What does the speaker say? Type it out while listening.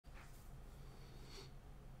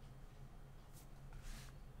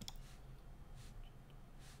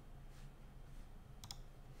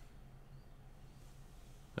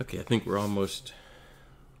Okay, I think we're almost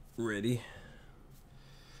ready.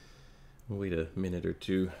 We'll wait a minute or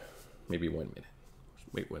two, maybe 1 minute.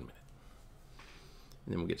 Wait 1 minute,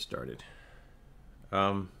 and then we'll get started.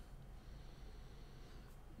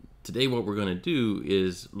 Today what we're going to do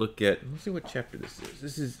is look at, let's see what chapter this is.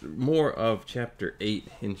 This is more of chapter 8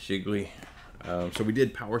 in Shigley. So we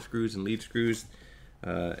did power screws and lead screws,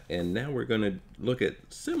 and now we're going to look at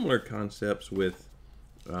similar concepts with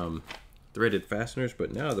threaded fasteners,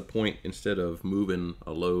 but now the point, instead of moving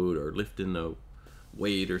a load or lifting a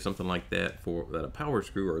weight or something like that that a power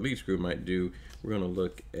screw or a lead screw might do, we're going to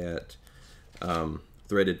look at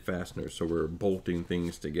threaded fasteners. So we're bolting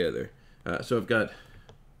things together. So I've got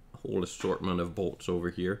a whole assortment of bolts over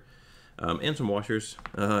here, and some washers.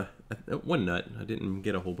 One nut. I didn't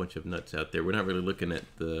get a whole bunch of nuts out there. We're not really looking at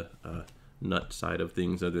the nut side of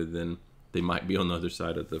things, other than they might be on the other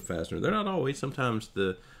side of the fastener. They're not always. Sometimes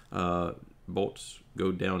the bolts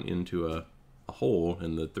go down into a hole,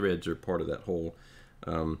 and the threads are part of that hole.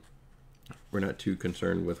 We're not too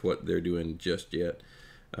concerned with what they're doing just yet.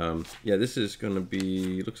 Yeah, this is going to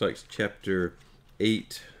be, looks like chapter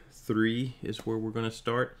 8.3 is where we're going to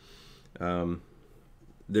start.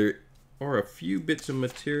 There are a few bits of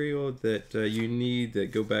material that you need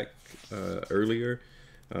that go back earlier,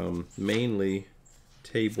 mainly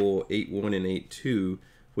table 8.1 and 8.2,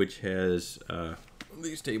 which has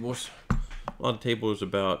these tables, a lot of tables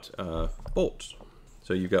about bolts.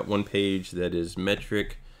 So you've got one page that is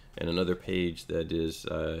metric and another page that is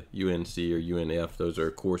UNC or UNF. Those are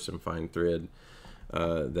coarse and fine thread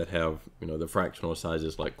that have, you know, the fractional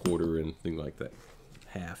sizes like quarter and things like that,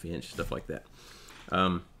 half inch, stuff like that.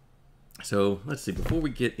 So let's see, before we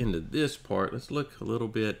get into this part, let's look a little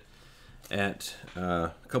bit at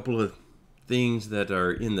a couple of things that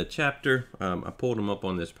are in the chapter. I pulled them up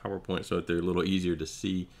on this PowerPoint so that they're a little easier to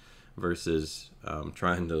see versus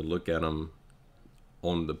trying to look at them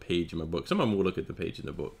on the page in my book. Some of them will look at the page in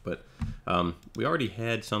the book, but we already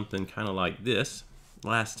had something kind of like this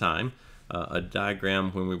last time, a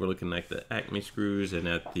diagram when we were looking at the Acme screws and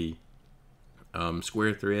at the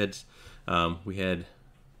square threads. We had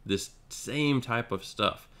this same type of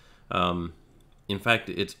stuff. In fact,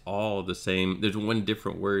 it's all the same. There's one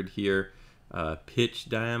different word here, pitch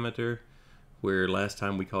diameter, where last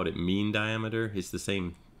time we called it mean diameter. It's the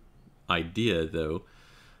same idea, though.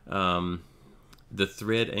 The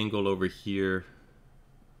thread angle over here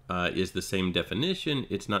is the same definition.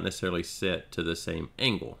 It's not necessarily set to the same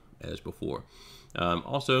angle as before.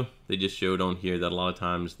 Also, they just showed on here that a lot of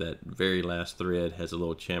times that very last thread has a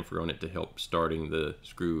little chamfer on it to help starting the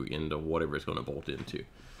screw into whatever it's going to bolt into.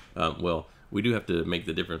 Well, we do have to make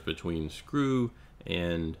the difference between screw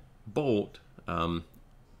and bolt.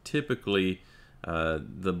 Typically,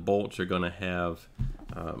 the bolts are going to have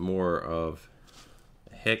more of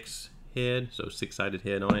a hex head, so 6-sided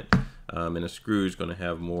head on it, and a screw is going to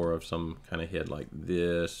have more of some kind of head like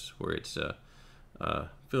this, where it's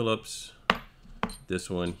Phillips. This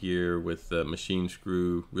one here with the machine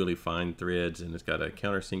screw, really fine threads, and it's got a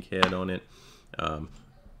countersink head on it.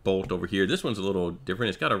 Bolt over here, this one's a little different.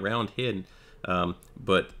 It's got a round head,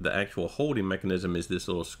 but the actual holding mechanism is this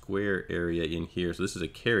little square area in here. So this is a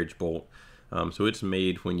carriage bolt. So it's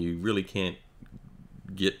made when you really can't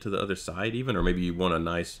get to the other side even, or maybe you want a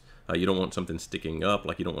nice, you don't want something sticking up,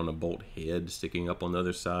 like you don't want a bolt head sticking up on the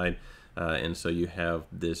other side. And so you have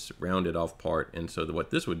this rounded off part, and so what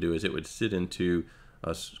this would do is it would sit into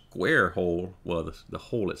a square hole. Well, the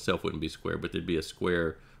hole itself wouldn't be square, but there'd be a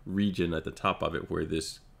square region at the top of it where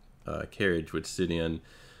this carriage would sit in,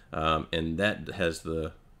 and that has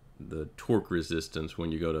the torque resistance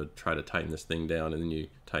when you go to try to tighten this thing down, and then you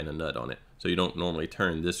tighten a nut on it. So you don't normally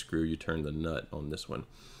turn this screw, you turn the nut on this one.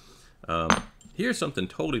 Here's something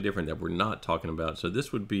totally different that we're not talking about. So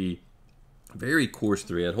this would be very coarse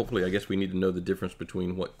thread. Hopefully, I guess we need to know the difference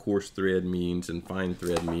between what coarse thread means and fine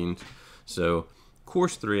thread means. So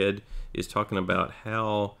coarse thread is talking about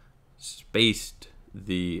how spaced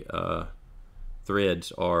the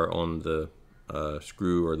threads are on the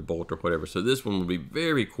screw or the bolt or whatever. So this one would be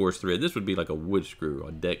very coarse thread. This would be like a wood screw,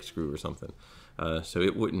 a deck screw or something. So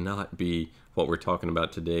it would not be what we're talking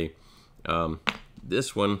about today.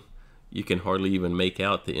 This one, you can hardly even make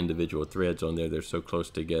out the individual threads on there. They're so close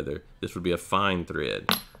together. This would be a fine thread.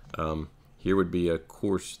 Here would be a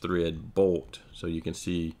coarse thread bolt. So you can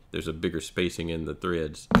see there's a bigger spacing in the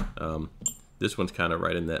threads. This one's kind of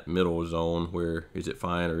right in that middle zone where is it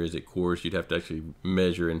fine or is it coarse? You'd have to actually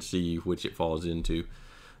measure and see which it falls into.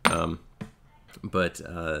 But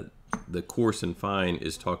the coarse and fine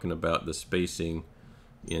is talking about the spacing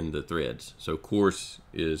in the threads. So coarse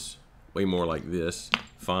is way more like this.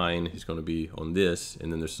 Fine is going to be on this,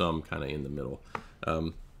 and then there's some kind of in the middle.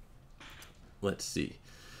 Let's see.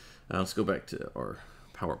 Let's go back to our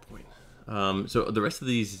PowerPoint. So the rest of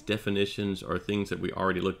these definitions are things that we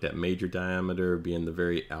already looked at, major diameter being the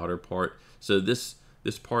very outer part. So this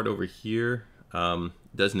part over here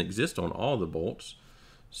doesn't exist on all the bolts.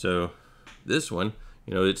 So this one,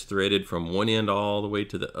 you know, it's threaded from one end all the way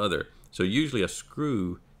to the other. So usually a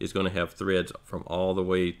screw is going to have threads from all the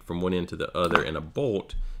way from one end to the other, and a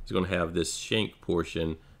bolt is going to have this shank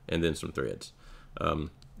portion and then some threads.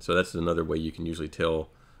 So that's another way you can usually tell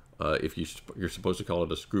if you're supposed to call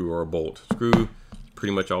it a screw or a bolt. Screw,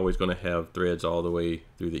 pretty much always going to have threads all the way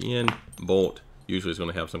through the end. Bolt usually is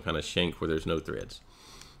going to have some kind of shank where there's no threads.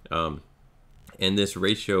 And this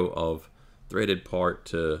ratio of threaded part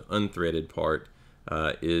to unthreaded part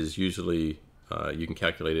is usually, you can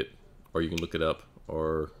calculate it, or you can look it up,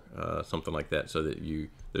 or something like that, so that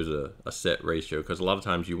there's a set ratio. Because a lot of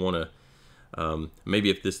times you want to, maybe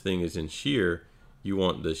if this thing is in shear, you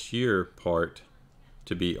want the shear part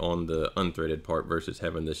to be on the unthreaded part versus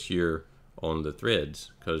having the shear on the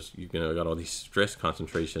threads, because you got all these stress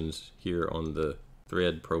concentrations here on the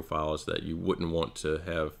thread profiles that you wouldn't want to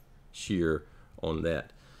have shear on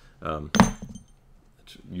that.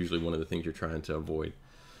 It's usually one of the things you're trying to avoid.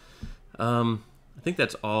 I think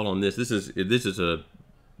that's all on this. This is a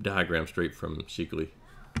diagram straight from Shigley.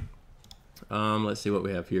 Let's see what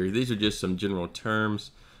we have here. These are just some general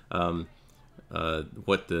terms.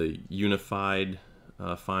 What the unified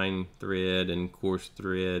fine thread and coarse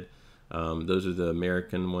thread, those are the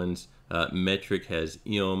American ones. Metric has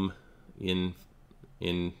M in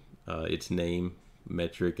its name,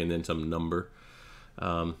 metric, and then some number.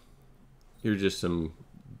 Here's just some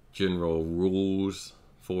general rules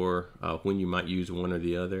for when you might use one or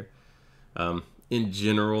the other. In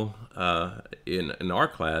general, in our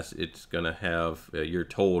class, it's going to have, you're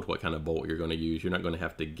told what kind of bolt you're going to use. You're not going to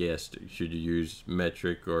have to guess, should you use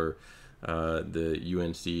metric or the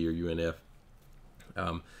UNC or UNF.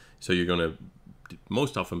 So you're going to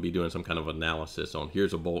most often be doing some kind of analysis on,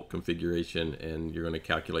 here's a bolt configuration, and you're going to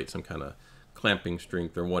calculate some kind of clamping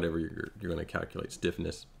strength or whatever you're going to calculate,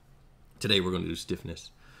 stiffness. Today we're going to do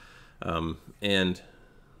stiffness. And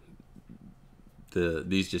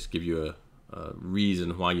these just give you a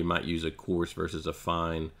reason why you might use a coarse versus a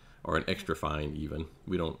fine, or an extra fine even.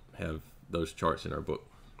 We don't have those charts in our book.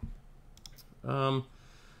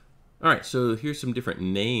 All right, so here's some different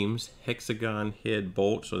names. Hexagon head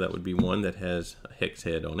bolt, so that would be one that has a hex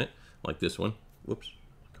head on it, like this one. Whoops,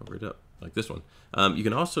 cover it up, like this one. You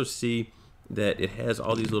can also see that it has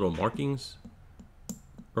all these little markings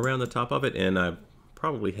around the top of it, and I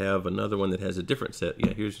probably have another one that has a different set.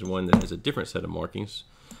 Yeah, here's one that has a different set of markings.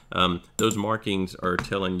 Those markings are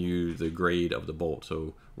telling you the grade of the bolt,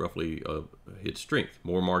 so roughly its strength.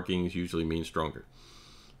 More markings usually mean stronger.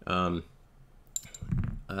 Yeah,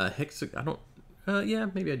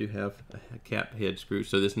 maybe I do have a cap head screw.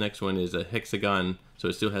 So this next one is a hexagon, so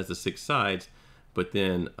it still has the 6 sides, but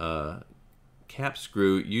then cap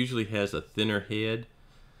screw usually has a thinner head.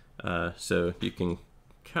 So you can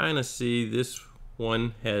kind of see this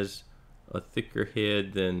one has a thicker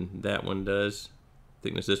head than that one does,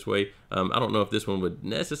 thickness this way. I don't know if this one would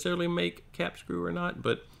necessarily make cap screw or not,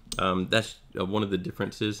 but that's one of the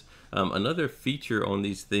differences. Another feature on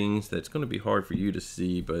these things that's going to be hard for you to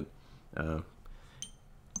see, but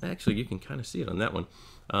actually you can kind of see it on that one.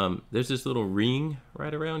 There's this little ring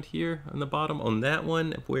right around here on the bottom on that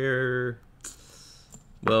one where,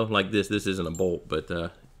 well, like this isn't a bolt,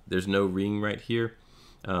 but there's no ring right here.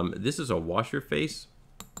 This is a washer face.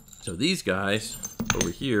 So these guys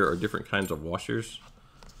over here are different kinds of washers.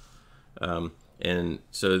 And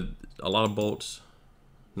so a lot of bolts,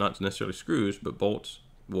 not necessarily screws, but bolts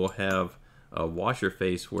will have a washer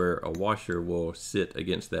face where a washer will sit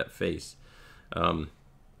against that face.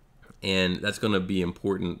 And that's going to be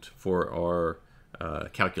important for our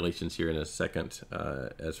calculations here in a second,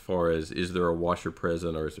 as far as, is there a washer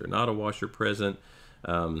present or is there not a washer present?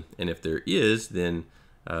 And if there is, then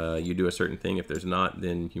you do a certain thing. If there's not,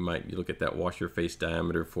 then you might look at that washer face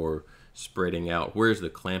diameter for spreading out. Where's the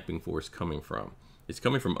clamping force coming from? It's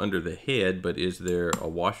coming from under the head, but is there a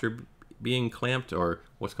washer being clamped, or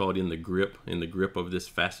what's called in the grip of this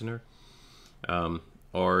fastener?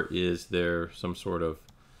 Or is there some sort of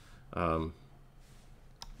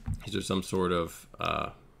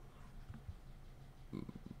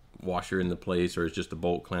washer in the place, or is just a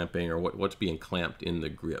bolt clamping, or what's being clamped in the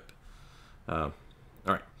grip? All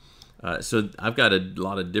right, so I've got a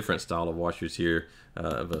lot of different style of washers here.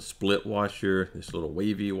 Of a split washer, this little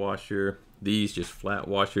wavy washer, these just flat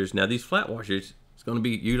washers. Now these flat washers, It's going to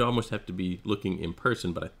be, you'd almost have to be looking in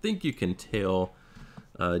person, but I think you can tell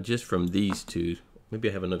just from these two. Maybe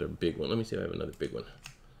I have another big one. Let me see if I have another big one.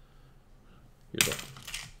 Here's one.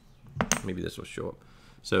 Maybe this will show up.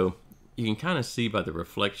 So you can kind of see by the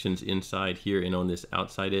reflections inside here and on this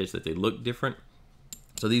outside edge that they look different.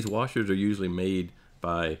 So these washers are usually made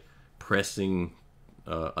by pressing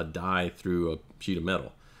a die through a sheet of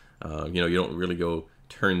metal. You know, you don't really go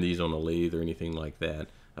turn these on a lathe or anything like that.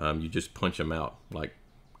 You just punch them out like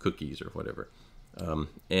cookies or whatever.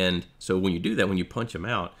 And so when you do that, when you punch them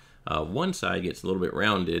out, one side gets a little bit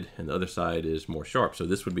rounded and the other side is more sharp. So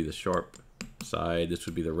this would be the sharp side, this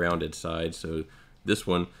would be the rounded side. So this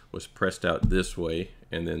one was pressed out this way,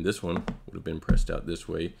 and then this one would have been pressed out this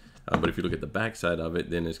way. But if you look at the back side of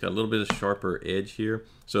it, then it's got a little bit of sharper edge here.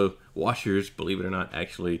 So washers, believe it or not,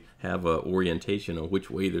 actually have a orientation on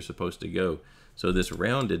which way they're supposed to go. So this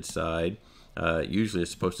rounded side usually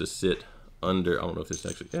is supposed to sit under, I don't know if this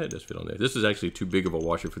actually, yeah, it does fit on there. This is actually too big of a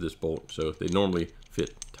washer for this bolt, so they normally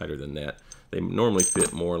fit tighter than that. They normally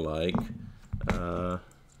fit more like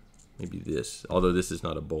maybe this, although this is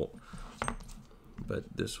not a bolt, but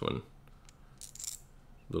this one,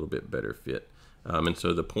 a little bit better fit. And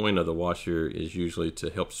so the point of the washer is usually to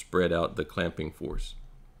help spread out the clamping force.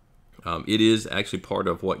 It is actually part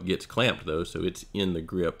of what gets clamped though, so it's in the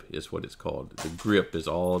grip is what it's called. The grip is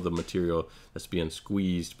all the material that's being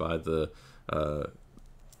squeezed by the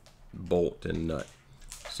bolt and nut.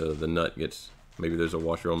 So the nut gets, maybe there's a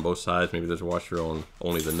washer on both sides, maybe there's a washer on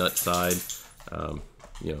only the nut side.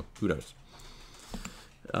 You know, who knows?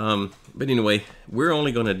 But anyway, we're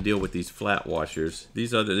only going to deal with these flat washers.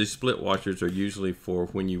 These split washers are usually for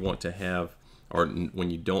when you want to have, or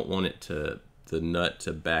when you don't want it to, the nut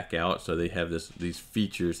to back out. So they have these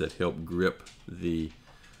features that help grip the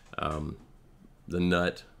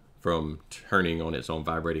nut from turning on its own,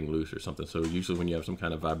 vibrating loose or something. So usually when you have some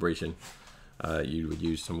kind of vibration, you would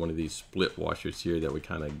use one of these split washers here that would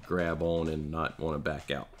kind of grab on and not want to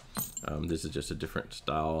back out. This is just a different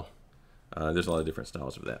style. There's a lot of different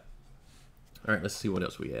styles of that. All right, let's see what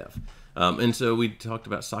else we have. And so we talked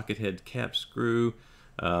about socket head cap screw,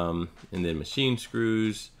 and then machine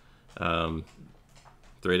screws,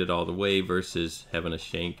 threaded all the way versus having a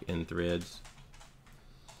shank and threads.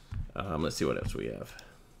 Let's see what else we have.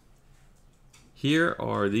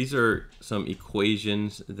 These are some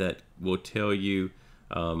equations that will tell you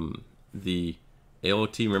the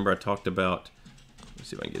LT. Remember I talked about, let's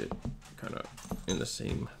see if I can get it kind of in the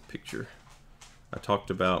same picture. I talked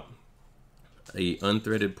about a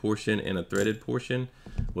unthreaded portion and a threaded portion.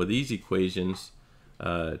 Well, these equations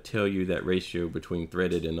tell you that ratio between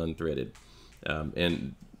threaded and unthreaded.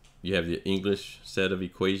 And you have the English set of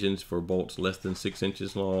equations for bolts less than 6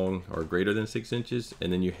 inches long or greater than 6 inches.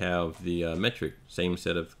 And then you have the metric, same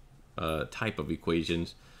set of type of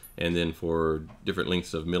equations. And then for different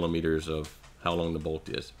lengths of millimeters of how long the bolt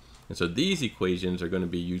is. And so these equations are going to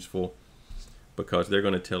be useful because they're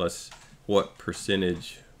going to tell us what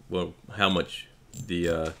percentage, well, how much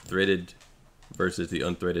the threaded versus the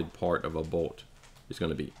unthreaded part of a bolt is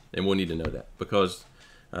going to be. And we'll need to know that because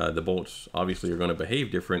the bolts obviously are going to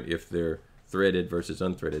behave different if they're threaded versus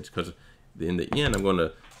unthreaded, because in the end I'm going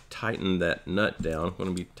to tighten that nut down. I'm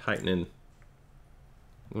going to be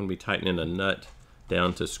tightening a nut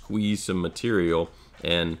down to squeeze some material,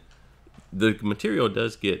 and the material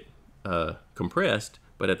does get compressed,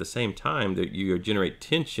 but at the same time that you generate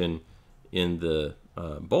tension in the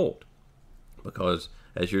bolt, because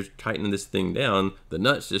as you're tightening this thing down, the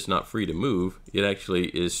nut's just not free to move. It actually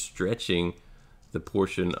is stretching the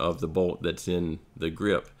portion of the bolt that's in the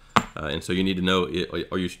grip. And so you need to know,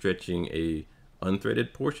 are you stretching a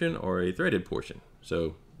unthreaded portion or a threaded portion?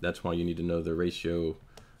 So that's why you need to know the ratio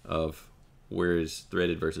of where is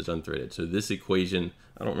threaded versus unthreaded. So this equation,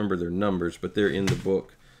 I don't remember their numbers, but they're in the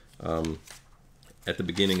book at the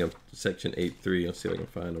beginning of section 8.3. Let's see if I can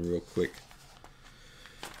find them real quick.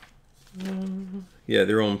 Yeah,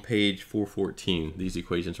 they're on page 414. These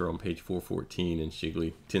equations are on page 414 in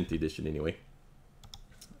Shigley, 10th edition anyway.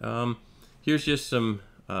 Here's just some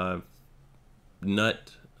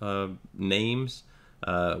nut names.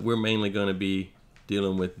 We're mainly going to be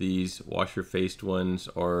dealing with these washer-faced ones,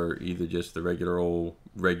 or either just the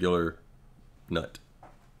regular nut.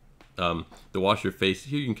 The washer face,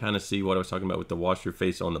 here you can kind of see what I was talking about with the washer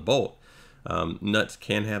face on the bolt. Nuts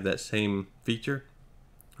can have that same feature,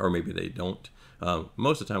 or maybe they don't.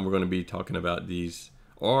 Most of the time we're going to be talking about these,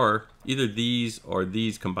 or either these or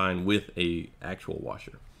these combined with a actual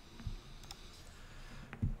washer.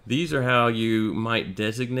 These are how you might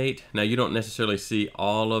designate. Now, you don't necessarily see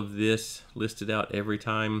all of this listed out every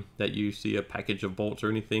time that you see a package of bolts or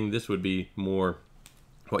anything. This would be more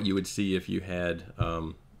what you would see if you had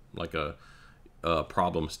like a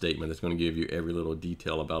problem statement that's going to give you every little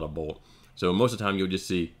detail about a bolt. So most of the time you'll just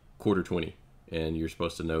see quarter 20, and you're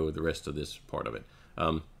supposed to know the rest of this part of it.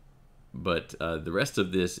 But the rest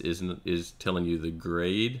of this is telling you the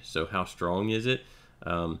grade. So how strong is it?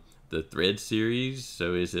 The thread series.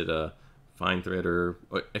 So is it a fine thread or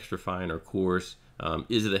extra fine or coarse?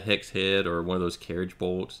 Is it a hex head or one of those carriage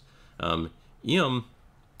bolts?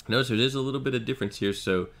 Notice there is a little bit of difference here.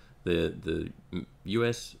 So the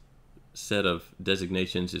US set of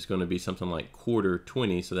designations is going to be something like quarter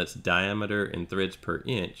 20. So that's diameter in threads per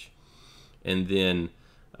inch. And then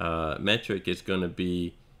metric is going to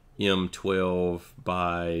be M12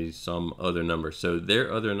 by some other number. So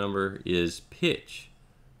their other number is pitch,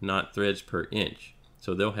 not threads per inch.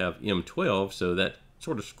 So they'll have M12, so that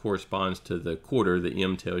sort of corresponds to the quarter. The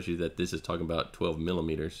M tells you that this is talking about 12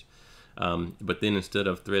 millimeters. But then instead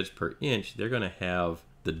of threads per inch, they're going to have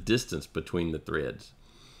the distance between the threads.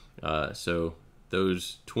 So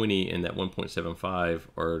those 20 and that 1.75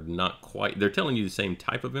 are not quite, they're telling you the same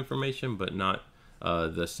type of information, but not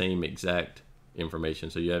the same exact information.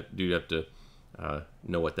 So you do have to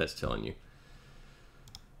know what that's telling you.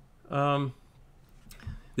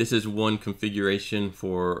 This is one configuration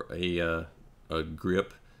for a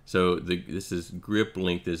grip. So this is grip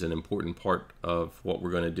length is an important part of what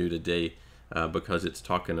we're going to do today because it's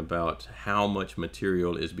talking about how much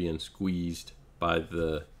material is being squeezed by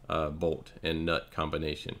the bolt and nut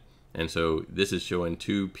combination. And so this is showing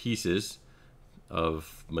two pieces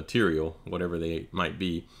of material, whatever they might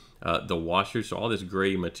be. The washer, so all this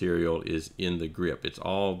gray material is in the grip. It's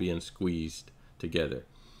all being squeezed together.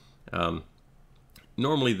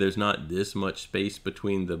 Normally there's not this much space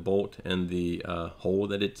between the bolt and the hole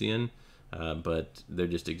that it's in, but they're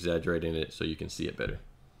just exaggerating it so you can see it better.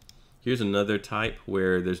 Here's another type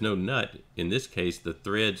where there's no nut. In this case, the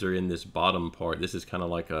threads are in this bottom part. This is kind of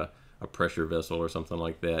like a pressure vessel or something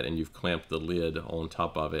like that, and you've clamped the lid on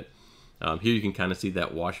top of it. Here you can kind of see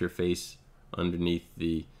that washer face underneath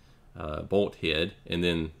the bolt head, and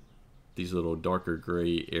then these little darker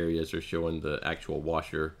gray areas are showing the actual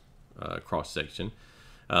washer cross section.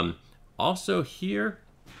 Also here,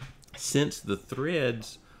 since the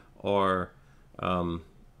threads are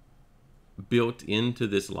built into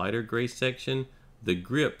this lighter gray section, the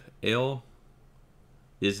grip L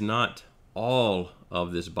is not all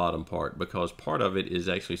of this bottom part, because part of it is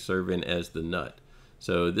actually serving as the nut.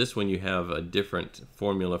 So this one you have a different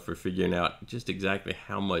formula for figuring out just exactly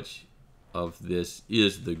how much of this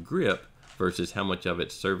is the grip versus how much of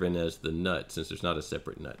it's serving as the nut, since there's not a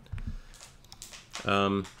separate nut.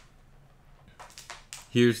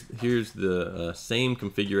 Here's the same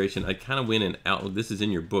configuration. I kind of went and out. This is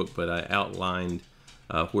in your book, but I outlined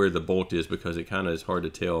where the bolt is because it kind of is hard to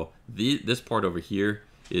tell. This part over here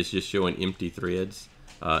is just showing empty threads,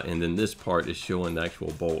 and then this part is showing the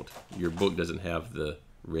actual bolt. Your book doesn't have the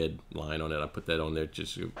red line on it. I put that on there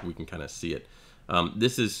just so we can kind of see it.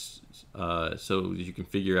 This is so you can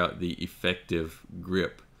figure out the effective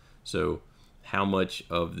grip. So how much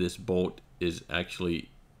of this bolt is actually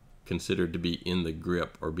considered to be in the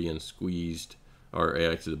grip or being squeezed, or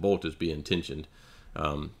actually the bolt is being tensioned,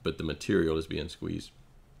 but the material is being squeezed.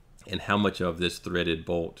 And how much of this threaded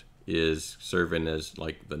bolt is serving as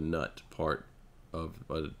like the nut part of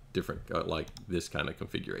a different, like this kind of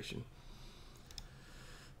configuration.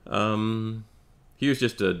 Here's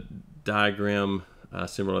just a diagram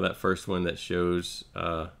similar to that first one that shows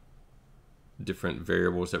different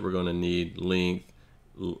variables that we're going to need: length,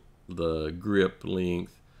 the grip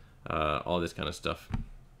length, all this kind of stuff.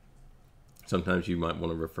 Sometimes you might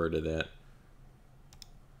want to refer to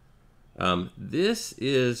that. This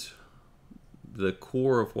is the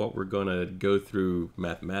core of what we're going to go through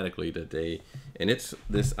mathematically today, and it's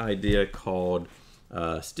this idea called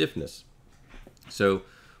stiffness. So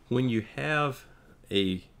when you have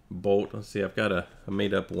a bolt, let's see, I've got I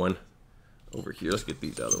made up one over here. Let's get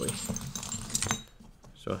these out of the way.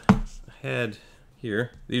 So I had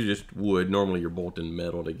here, these are just wood. Normally you're bolting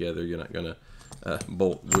metal together. You're not going to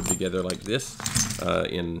bolt wood together like this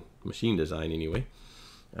in machine design anyway.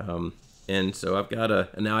 And so I've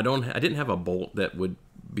got now I didn't have a bolt that would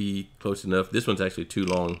be close enough. This one's actually too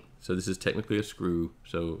long, so this is technically a screw,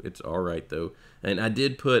 so it's all right though. And I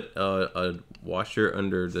did put a washer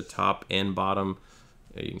under the top and bottom.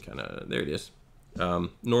 You can kind of, there it is.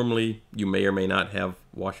 Normally you may or may not have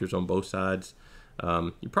washers on both sides.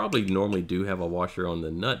 You probably normally do have a washer on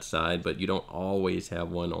the nut side, but you don't always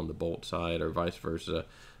have one on the bolt side or vice versa.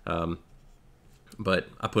 But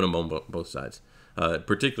I put them on both sides,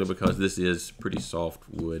 particularly because this is pretty soft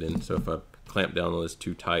wood, and so if I clamp down on this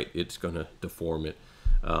too tight, it's going to deform it.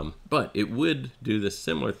 But it would do the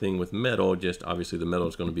similar thing with metal, just obviously the metal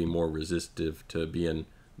is going to be more resistive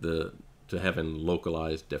to having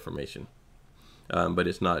localized deformation. But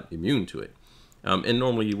it's not immune to it. And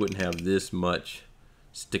normally you wouldn't have this much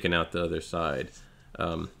sticking out the other side.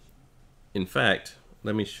 In fact,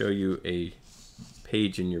 let me show you a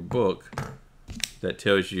page in your book that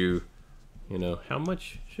tells you, how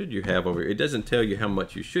much should you have over here. It doesn't tell you how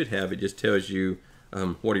much you should have, it just tells you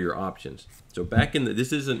what are your options. So back in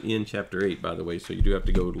this isn't in chapter 8, by the way, so you do have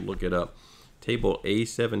to go look it up. Table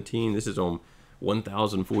A17, this is on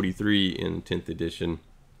 1043 in 10th edition.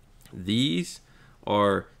 These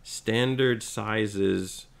are standard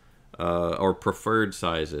sizes or preferred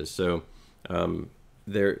sizes. So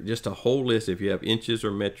they're just a whole list. If you have inches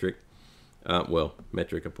or metric,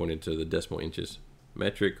 metric, I pointed to the decimal inches,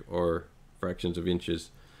 metric or fractions of inches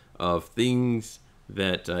of things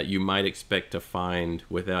that you might expect to find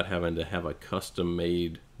without having to have a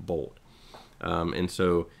custom-made bolt. And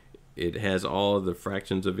so it has all the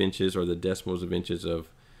fractions of inches or the decimals of inches of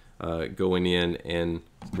going in, and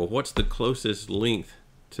what's the closest length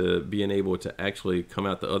to being able to actually come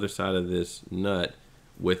out the other side of this nut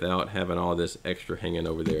without having all this extra hanging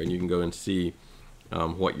over there. And you can go and see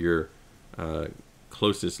what your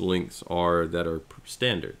closest lengths are that are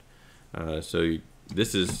standard. So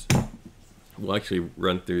this is, we'll actually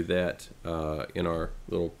run through that in our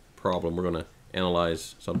little problem. We're going to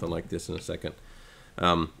analyze something like this in a second.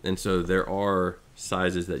 And so there are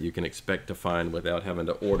sizes that you can expect to find without having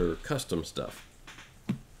to order custom stuff.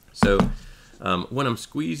 So when I'm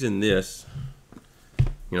squeezing this,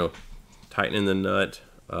 tightening the nut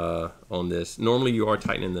on this, normally you are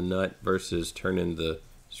tightening the nut versus turning the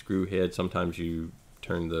screw head. Sometimes you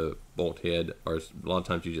turn the bolt head, or a lot of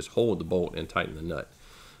times you just hold the bolt and tighten the nut.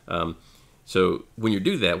 So when you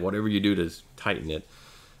do that, whatever you do to tighten it,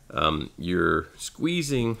 you're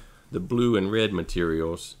squeezing the blue and red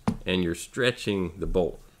materials and you're stretching the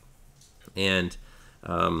bolt. And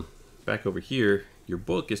back over here, your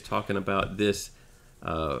book is talking about this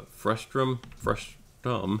frustum.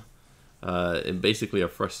 And basically a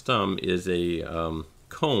frustum is a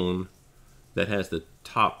cone that has the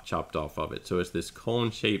top chopped off of it. So it's this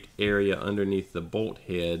cone-shaped area underneath the bolt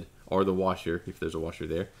head, or the washer, if there's a washer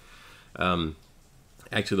there.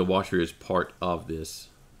 Actually, the washer is part of this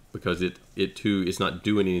because it too is not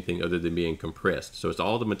doing anything other than being compressed. So it's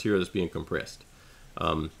all the material that's being compressed.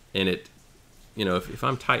 And it, if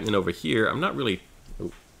I'm tightening over here, I'm not really,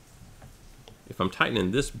 if I'm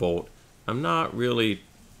tightening this bolt, I'm not really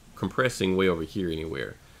compressing way over here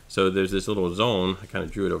anywhere. So there's this little zone, I kind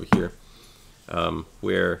of drew it over here,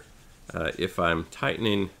 where if I'm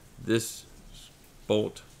tightening this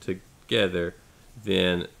bolt together,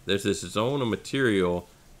 then there's this zone of material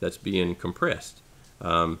that's being compressed.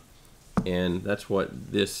 And that's what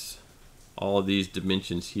all of these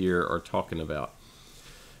dimensions here are talking about.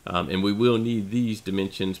 And we will need these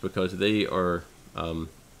dimensions because they are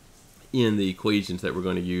in the equations that we're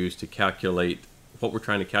going to use to calculate. What we're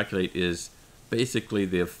trying to calculate is basically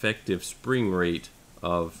the effective spring rate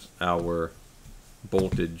of our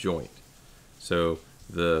bolted joint. So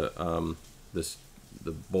the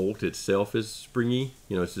bolt itself is springy.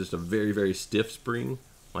 It's just a very, very stiff spring,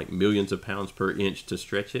 like millions of pounds per inch to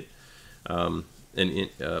stretch it. But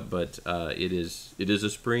it is a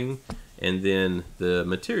spring. And then the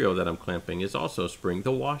material that I'm clamping is also a spring.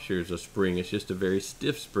 The washer is a spring. It's just a very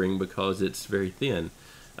stiff spring because it's very thin.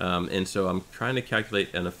 And so I'm trying to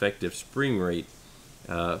calculate an effective spring rate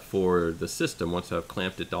for the system once I've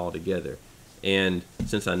clamped it all together. And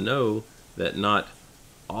since I know that not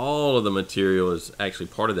all of the material is actually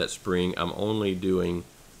part of that spring, I'm only doing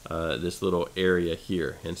this little area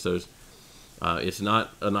here. And so it's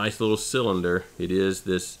not a nice little cylinder. It is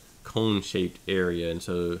this cone-shaped area. And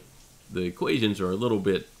so the equations are a little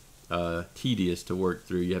bit tedious to work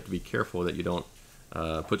through. You have to be careful that you don't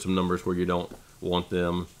put some numbers where you don't want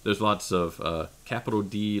them. There's lots of capital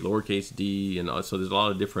D, lowercase d, and so there's a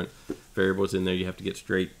lot of different variables in there you have to get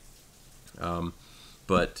straight.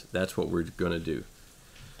 But that's what we're going to do.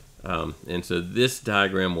 And so this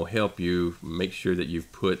diagram will help you make sure that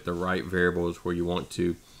you've put the right variables where you want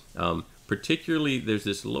to. Particularly, there's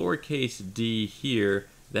this lowercase d here.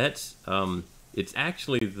 That's it's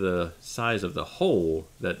actually the size of the hole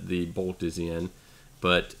that the bolt is in,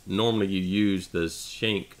 but normally you use the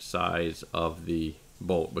shank size of the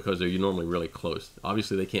bolt because they're normally really close.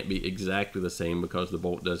 Obviously, they can't be exactly the same because the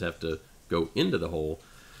bolt does have to go into the hole,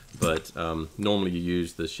 but normally you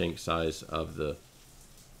use the shank size of the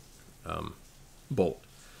bolt.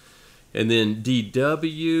 And then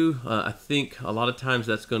DW, I think a lot of times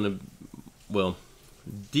that's going to, well,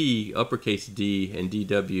 D, uppercase D and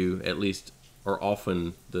DW at least are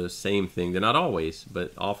often the same thing. They're not always,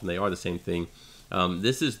 but often they are the same thing.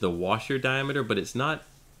 This is the washer diameter, but it's not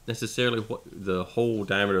necessarily the whole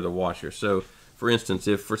diameter of the washer. So, for instance,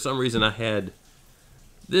 if for some reason I had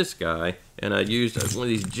this guy and I used one of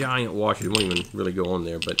these giant washers, it won't even really go on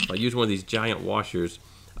there, but if I use one of these giant washers,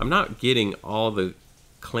 I'm not getting all the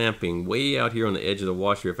clamping way out here on the edge of the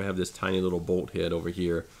washer if I have this tiny little bolt head over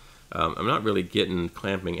here. I'm not really getting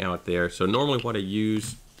clamping out there. So normally what I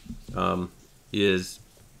use is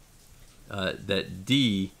that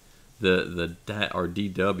D, or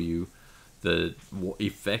DW, the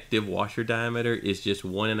effective washer diameter is just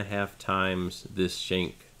 1.5 times this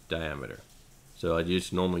shank diameter. So I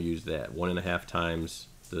just normally use that, 1.5 times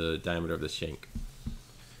the diameter of the shank.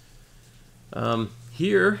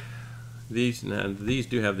 Here, these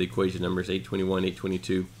do have the equation numbers, 821,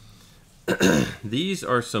 822. These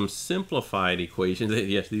are some simplified equations.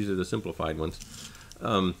 Yes, these are the simplified ones.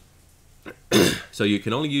 So you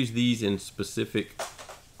can only use these in specific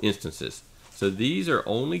instances. So these are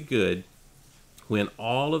only good when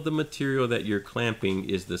all of the material that you're clamping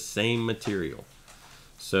is the same material.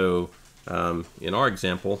 So in our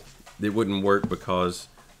example, it wouldn't work because,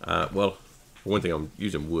 well, for one thing, I'm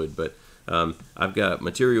using wood, but I've got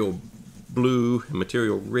material blue and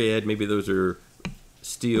material red. Maybe those are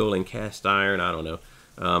steel and cast iron, I don't know.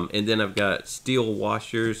 And then I've got steel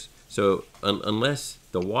washers. So unless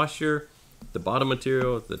the washer, the bottom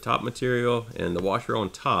material, the top material, and the washer on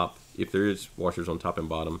top, if there is washers on top and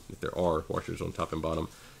bottom, if there are washers on top and bottom,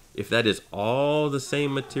 if that is all the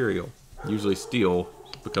same material, usually steel,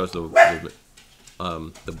 because the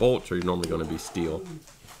bolts are normally going to be steel.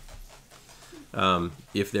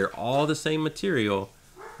 If they're all the same material,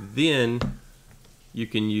 then you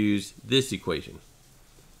can use this equation,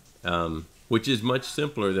 which is much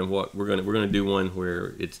simpler than what we're going to do one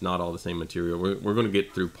where it's not all the same material. We're going to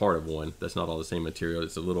get through part of one that's not all the same material.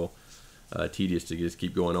 It's a little tedious to just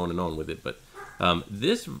keep going on and on with it. But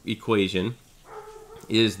this equation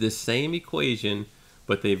is the same equation,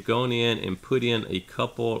 but they've gone in and put in a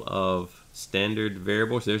couple of standard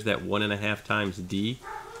variables. There's that 1.5 times D.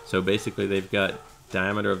 So basically they've got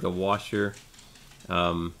diameter of the washer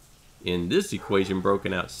in this equation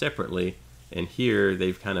broken out separately, and here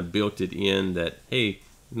they've kind of built it in that, hey,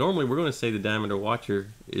 normally we're going to say the diameter washer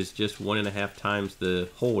is just 1.5 times the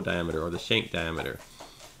hole diameter or the shank diameter.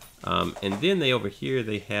 And then over here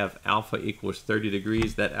they have alpha equals 30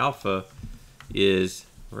 degrees. That alpha is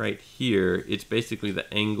right here. It's basically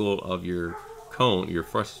the angle of your cone, your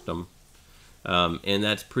frustum. And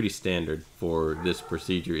that's pretty standard for this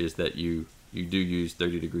procedure, is that you do use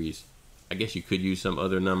 30 degrees. I guess you could use some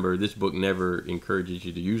other number. This book never encourages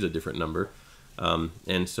you to use a different number.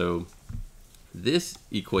 And so this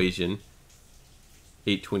equation,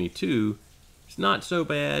 822, it's not so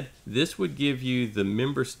bad. This would give you the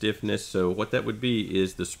member stiffness. So what that would be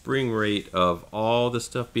is the spring rate of all the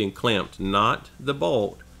stuff being clamped, not the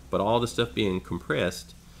bolt, but all the stuff being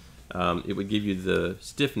compressed. It would give you the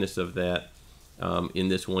stiffness of that in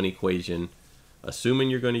this one equation, assuming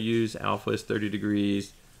you're going to use alpha as 30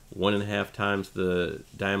 degrees, 1.5 times the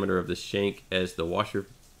diameter of the shank as the washer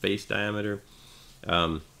face diameter.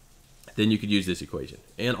 Then you could use this equation,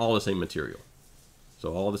 and all the same material.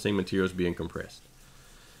 So all the same materials being compressed.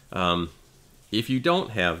 If you don't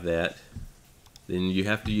have that, then you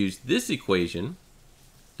have to use this equation.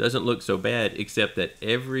 Doesn't look so bad, except that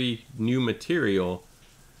every new material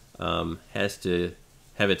has to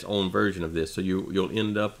have its own version of this. So you'll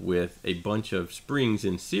end up with a bunch of springs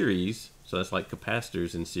in series. So that's like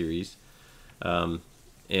capacitors in series.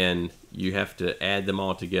 And you have to add them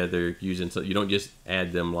all together using, so you don't just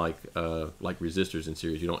add them like resistors in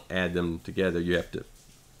series. You don't add them together. You have to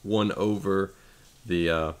 1 over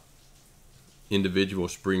the individual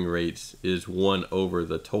spring rates is 1 over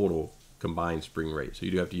the total combined spring rate. So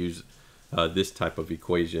you do have to use this type of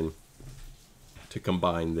equation to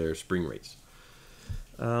combine their spring rates.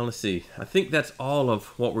 Let's see. I think that's all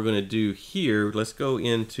of what we're going to do here. Let's go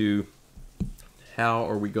into how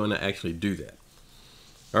are we going to actually do that.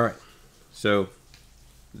 All right. So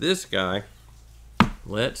this guy,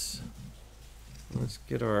 let's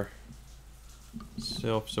get our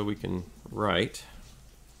self so we can write.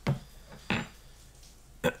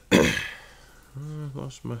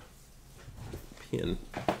 Lost my pen.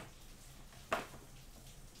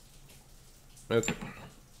 Okay.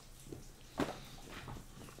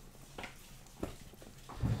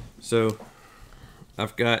 So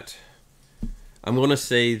I've got I'm going to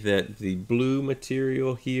say that the blue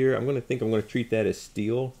material here, I'm going to treat that as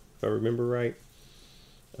steel, if I remember right.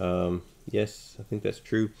 Yes, I think that's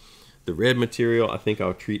true. The red material, I think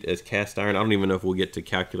I'll treat as cast iron. I don't even know if we'll get to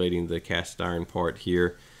calculating the cast iron part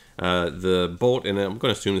here. The bolt, and I'm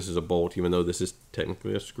going to assume this is a bolt, even though this is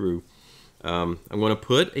technically a screw. I'm going to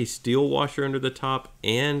put a steel washer under the top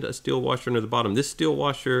and a steel washer under the bottom. This steel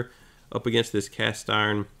washer up against this cast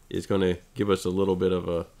iron is going to give us a little bit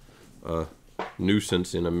of a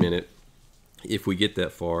nuisance in a minute if we get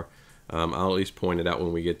that far. I'll at least point it out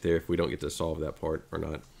when we get there if we don't get to solve that part or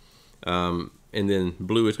not. And then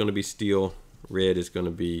blue is going to be steel, red is going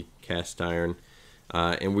to be cast iron,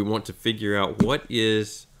 and we want to figure out what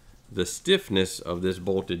is the stiffness of this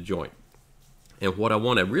bolted joint. And what I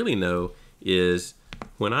want to really know is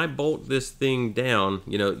when I bolt this thing down,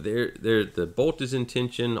 you know, the bolt is in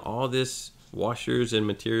tension, all this washers and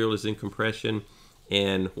material is in compression,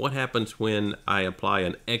 and what happens when I apply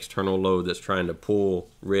an external load that's trying to pull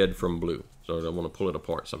red from blue? So I want to pull it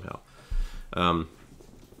apart somehow.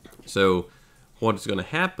 So what's going to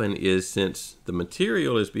happen is, since the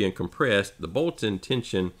material is being compressed, the bolt's in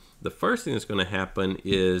tension, the first thing that's going to happen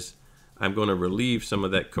is I'm going to relieve some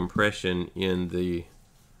of that compression in the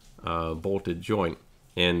bolted joint,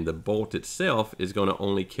 and the bolt itself is going to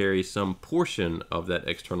only carry some portion of that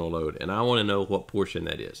external load, and I want to know what portion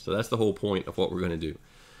that is. So that's the whole point of what we're going to do.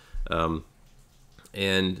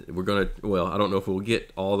 And we're going to, well, I don't know if we'll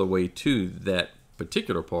get all the way to that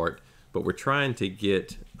particular part, but we're trying to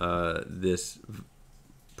get this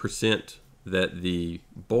percent that the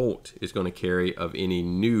bolt is going to carry of any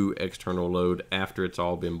new external load after it's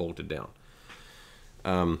all been bolted down.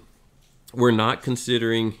 We're not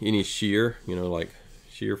considering any shear, you know, like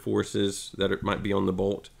shear forces that might be on the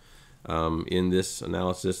bolt in this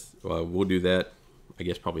analysis. We'll do that, I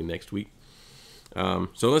guess, probably next week. So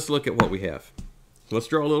let's look at what we have. Let's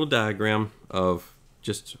draw a little diagram of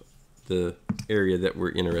just the area that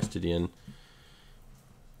we're interested in.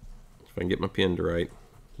 If I can get my pen to write.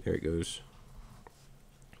 There it goes.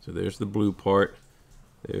 So there's the blue part.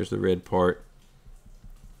 There's the red part.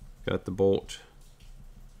 Got the bolt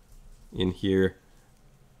in here.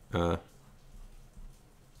 Oh,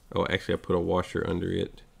 actually I put a washer under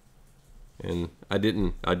it. And I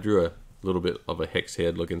drew a little bit of a hex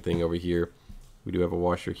head looking thing over here. We do have a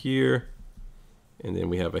washer here. And then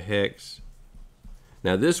we have a hex.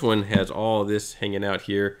 Now this one has all this hanging out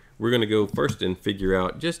here. We're going to go first and figure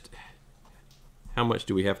out just how much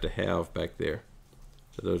do we have to have back there.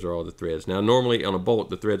 So those are all the threads. Now normally on a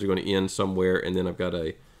bolt the threads are going to end somewhere, and then I've got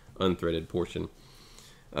a unthreaded portion.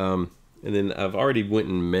 And then I've already went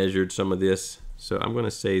and measured some of this. So I'm going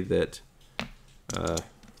to say that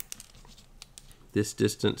this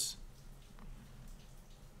distance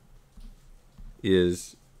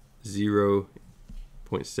is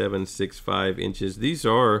 0.765 inches. These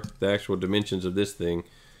are the actual dimensions of this thing,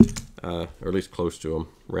 or at least close to them,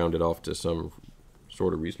 rounded off to some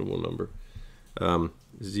sort of reasonable number.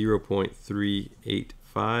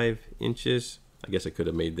 0.385 inches. I guess I could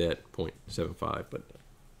have made that 0.75, but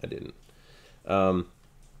I didn't.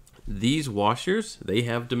 These washers, they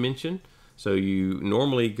have dimension. So you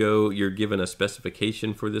normally you're given a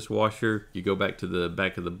specification for this washer. You go back to the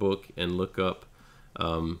back of the book and look up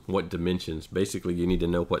what dimensions. Basically, you need to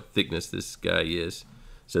know what thickness this guy is.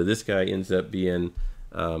 So this guy ends up being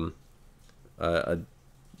a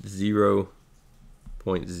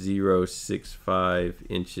 0.065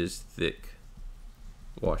 inches thick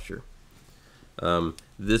washer.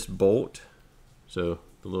 This bolt, so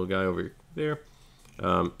the little guy over there,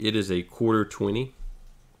 it is a 1/4-20.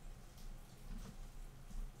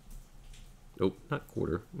 Oh, not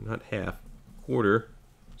quarter, not half, quarter.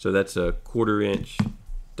 So that's a 1/4 inch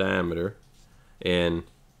diameter and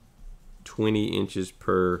 20 inches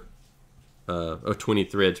per, 20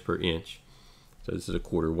 threads per inch. So this is a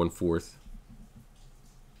 1/4, 1/4.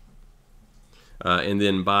 And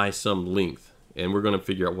then by some length, and we're going to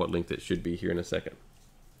figure out what length it should be here in a second.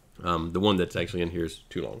 The one that's actually in here is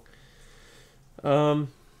too long.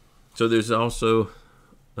 So there's also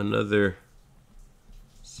another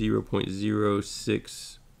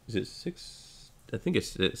 0.06, is it 6? I think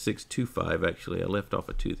it's at 625 actually. I left off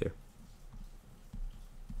a 2 there.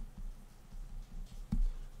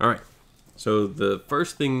 All right. So the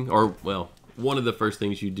first thing, or well, one of the first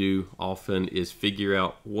things you do often is figure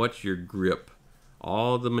out what's your grip.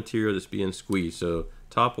 All the material that's being squeezed. So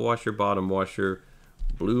top washer, bottom washer,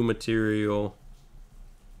 blue material,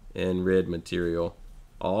 and red material.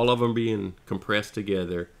 All of them being compressed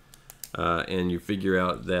together. And you figure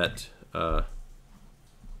out that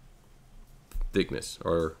thickness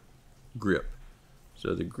or grip.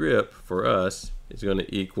 So the grip for us is going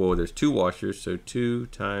to equal, there's 2 washers, so 2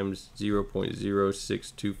 times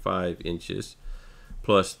 0.0625 inches,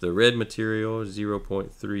 plus the red material,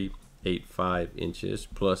 0.385 inches,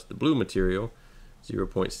 plus the blue material,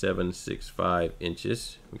 0.765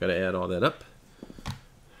 inches. We got to add all that up.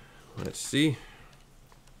 Let's see.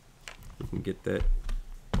 We can get that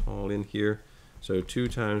all in here. So 2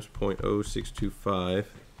 times 0.0625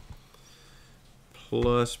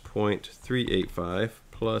 plus 0.385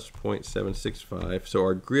 plus 0.765. So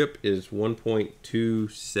our grip is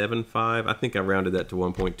 1.275. I think I rounded that to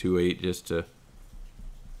 1.28 just to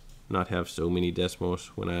not have so many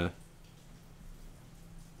decimals when I...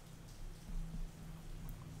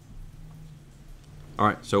 All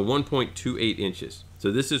right, so 1.28 inches.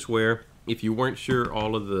 So this is where, if you weren't sure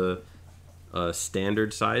all of the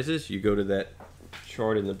standard sizes, you go to that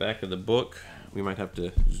chart in the back of the book. We might have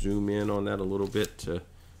to zoom in on that a little bit to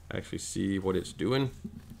actually see what it's doing.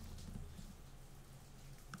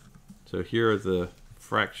 So here are the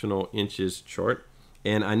fractional inches chart,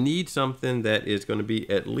 and I need something that is going to be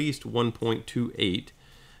at least 1.28.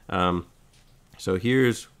 So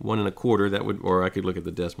here's 1 1/4. That would, or I could look at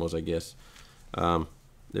the decimals, I guess.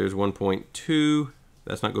 There's 1.2.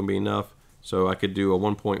 That's not going to be enough. So I could do a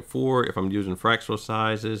 1.4 if I'm using fractional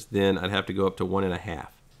sizes. Then I'd have to go up to 1 1/2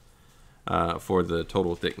 for the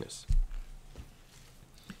total thickness.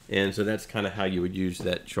 And so that's kind of how you would use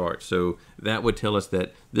that chart. So that would tell us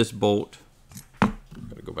that this bolt,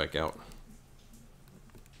 gotta go back out.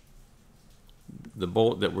 The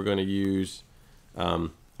bolt that we're going to use,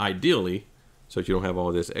 ideally, so that you don't have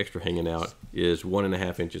all this extra hanging out, is 1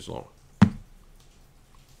 1/2 inches long.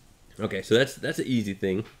 Okay, so that's an easy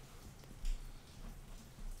thing.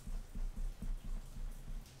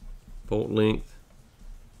 Bolt length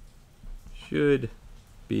should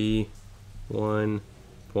be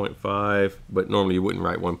 1.5, but normally you wouldn't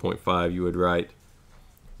write 1.5. You would write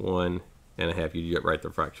 1 1/2. You'd write the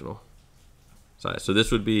fractional size. So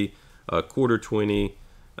this would be a 1/4 20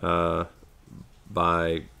 by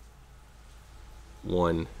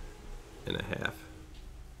 1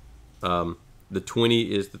 1/2. The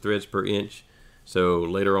 20 is the threads per inch. So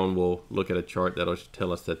later on we'll look at a chart that'll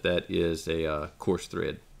tell us that that is a coarse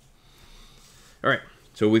thread. All right,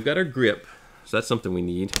 so we've got our grip. So that's something we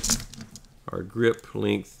need. Our grip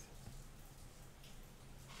length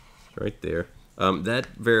right there. That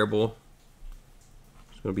variable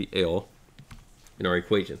is going to be L in our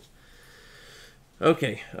equations.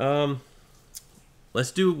 Okay,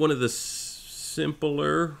 let's do one of the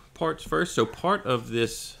simpler parts first. So part of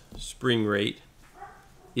this spring rate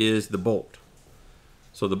is the bolt.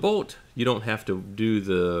 So the bolt, you don't have to do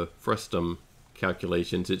the frustum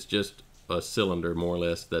calculations. It's just a cylinder, more or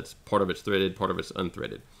less, that's part of it's threaded, part of it's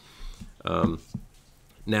unthreaded.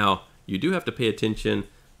 Now, you do have to pay attention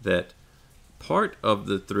that part of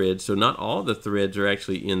the thread, so not all the threads are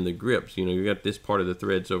actually in the grips. You know, you got this part of the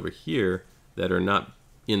threads over here that are not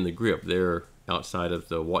in the grip. They're outside of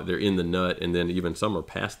the, they're in the nut, and then even some are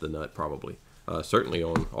past the nut probably. Certainly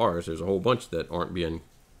on ours, there's a whole bunch that aren't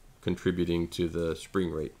contributing to the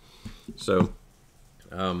spring rate. So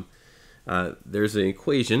there's an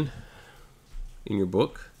equation in your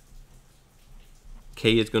book.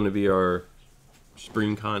 K is going to be our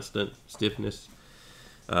spring constant, stiffness,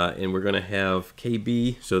 and we're going to have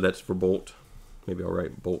KB, so that's for bolt. Maybe I'll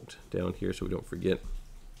write bolt down here so we don't forget,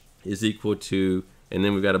 is equal to, and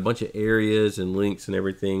then we've got a bunch of areas and lengths and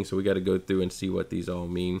everything, so we got to go through and see what these all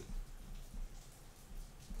mean.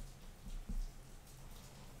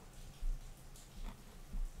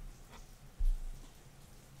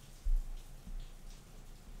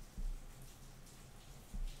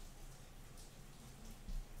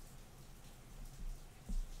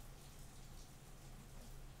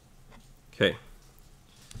 Okay,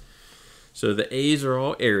 so the A's are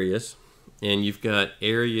all areas, and you've got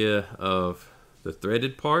area of the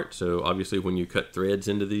threaded part. So obviously when you cut threads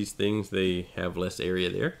into these things, they have less area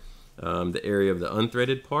there. The area of the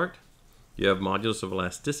unthreaded part, you have modulus of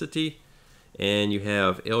elasticity, and you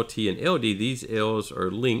have LT and LD. These L's are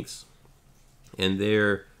lengths, and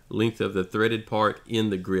they're length of the threaded part in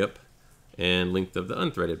the grip and length of the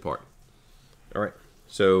unthreaded part. All right,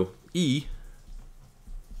 so E,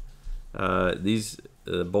 these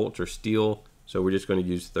bolts are steel, so we're just going to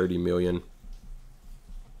use 30 million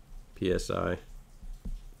PSI.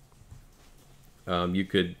 You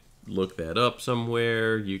could look that up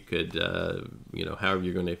somewhere. You could, you know, however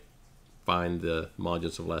you're going to find the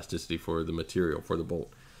modulus of elasticity for the material for the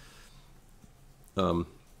bolt.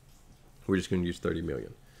 We're just going to use 30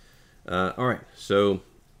 million. All right, so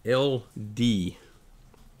LD.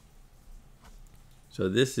 So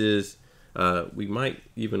this is We might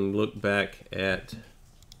even look back at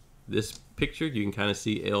this picture. You can kind of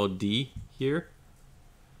see LD here.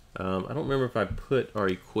 I don't remember if I put our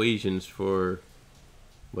equations for,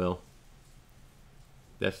 well,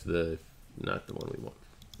 that's not the one we want.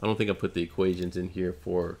 I don't think I put the equations in here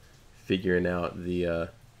for figuring out the,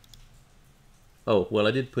 oh, well,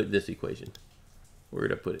 I did put this equation. Where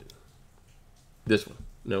did I put it? This one.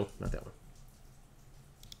 No, not that one.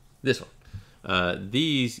 This one.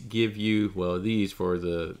 These give you, well, these for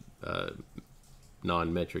the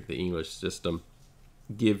non-metric, the English system,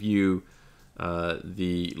 give you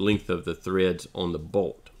the length of the threads on the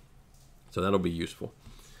bolt. So that'll be useful.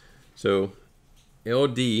 So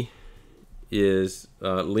LD is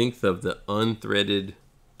length of the unthreaded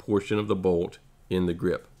portion of the bolt in the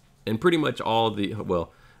grip. And pretty much all the,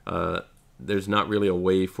 well, there's not really a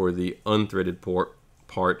way for the unthreaded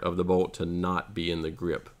part of the bolt to not be in the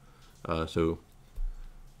grip. So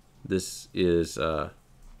this is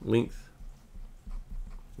length,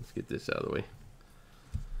 let's get this out of the way,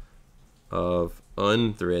 of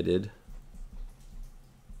unthreaded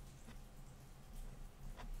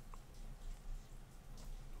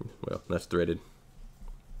well, that's threaded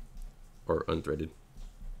or unthreaded.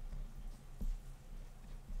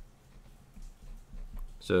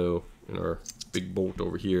 So in our big bolt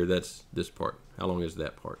over here, that's this part. How long is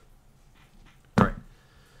that part? All right,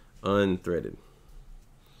 unthreaded.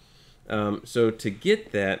 So to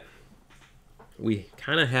get that, we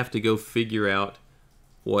kind of have to go figure out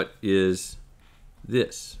what is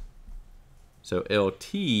this. So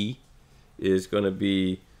LT is going to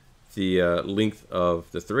be the length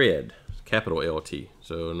of the thread, capital LT.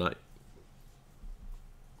 So not,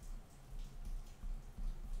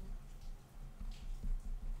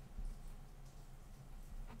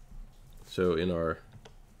 so in our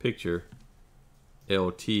picture,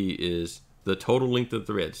 LT is the total length of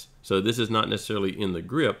threads. So this is not necessarily in the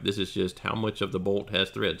grip, this is just how much of the bolt has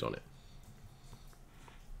threads on it.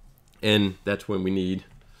 And that's when we need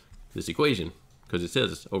this equation, because it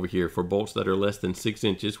says over here, for bolts that are less than 6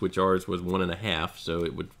 inches, which ours was 1.5, so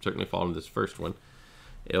it would certainly fall in this first one,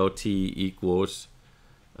 LT equals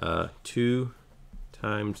 2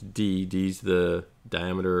 times D, D's the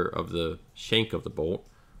diameter of the shank of the bolt,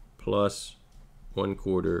 plus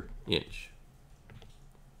 1/4 inch.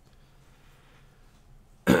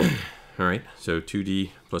 All right, so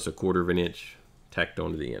 2D plus 1/4 inch tacked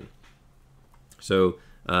onto the end. So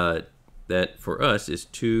that for us is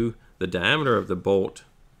 2. The diameter of the bolt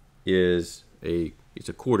is it's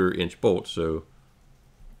a 1/4 inch bolt, so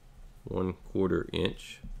 1/4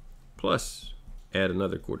 inch plus add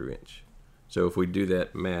another 1/4 inch. So if we do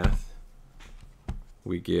that math,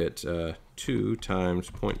 we get 2 times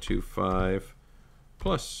 0.25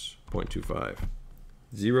 plus 0.25,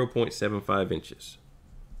 0.75 inches.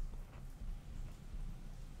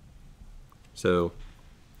 So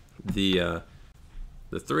the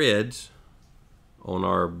threads on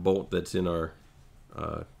our bolt that's in our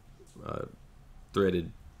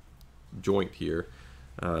threaded joint here,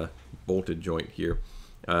 bolted joint here,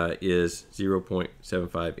 is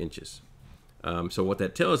 0.75 inches. So what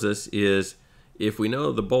that tells us is, if we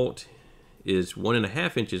know the bolt is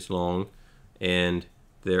 1.5 inches long and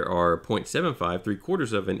there are 0.75,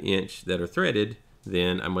 3/4 of an inch that are threaded,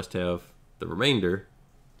 then I must have the remainder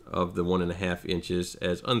of the 1.5 inches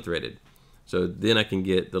as unthreaded. So then I can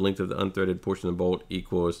get the length of the unthreaded portion of the bolt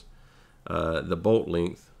equals the bolt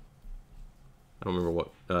length. I don't remember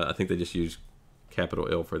what, I think they just use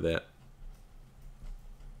capital L for that,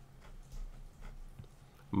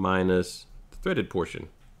 minus the threaded portion.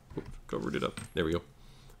 Oops, covered it up. There we go.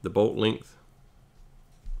 The bolt length,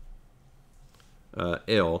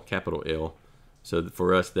 L, capital L. So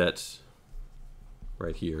for us, that's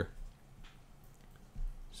right here.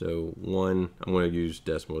 So I'm going to use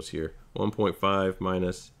decimals here. 1.5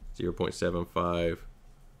 minus 0.75.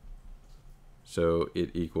 So it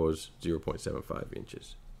equals 0.75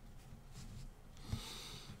 inches.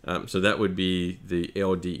 So that would be the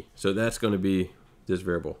LD. So that's going to be this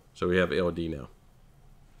variable. So we have LD now.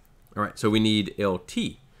 All right, so we need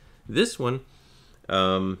LT. This one,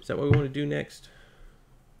 is that what we want to do next?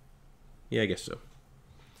 Yeah, I guess so.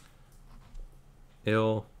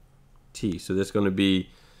 LT. So that's going to be,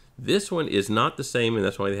 this one is not the same, and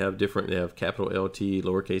that's why they have different, they have capital LT,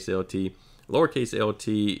 lowercase lt. Lowercase lt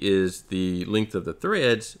is the length of the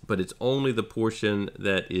threads, but it's only the portion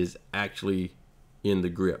that is actually in the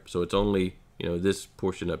grip. So it's only, this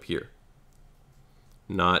portion up here,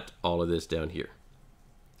 not all of this down here.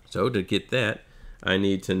 So to get that, I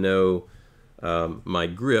need to know my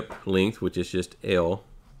grip length, which is just L.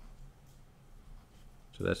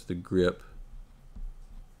 So that's the grip.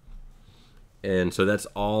 And so that's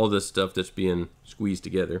all the stuff that's being squeezed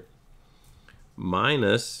together,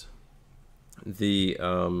 minus the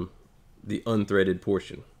unthreaded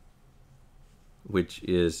portion, which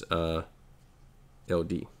is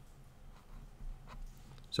LD.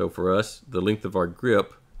 So for us, the length of our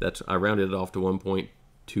grip, I rounded it off to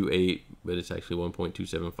 1.28, but it's actually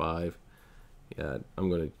 1.275. Yeah,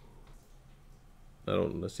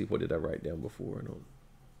 let's see, what did I write down before?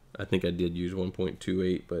 I think I did use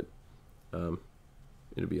 1.28, but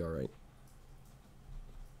it'll be all right.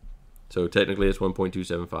 So technically it's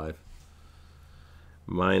 1.275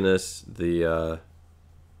 minus the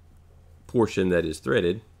portion that is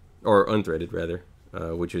threaded, or unthreaded rather,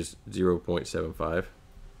 which is 0.75.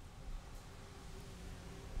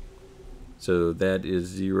 So that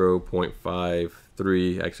is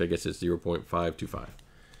 0.53, actually I guess it's 0.525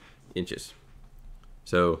 inches.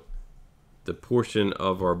 So the portion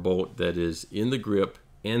of our bolt that is in the grip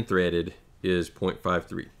and threaded is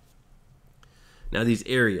 0.53. Now these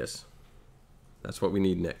areas, that's what we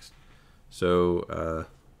need next. So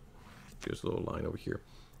there's a little line over here.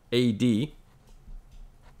 AD,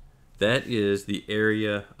 that is the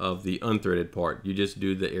area of the unthreaded part. You just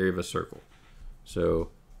do the area of a circle. So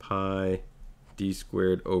pi d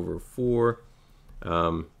squared over 4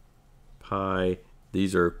 pi,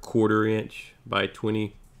 these are 1/4 inch by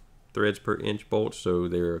 20 threads per inch bolts, so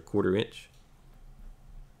they're 1/4 inch.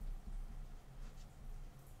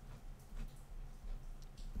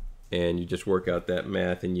 And you just work out that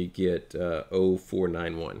math and you get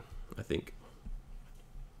 0.491, I think.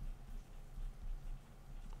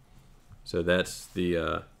 So that's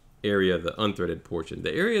the area of the unthreaded portion.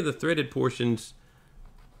 The area of the threaded portions,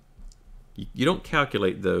 you don't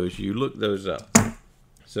calculate those, you look those up.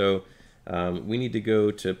 So we need to go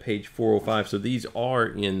to page 405. So these are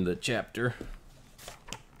in the chapter,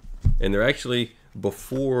 and they're actually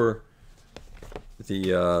before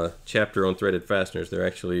the chapter on threaded fasteners. They're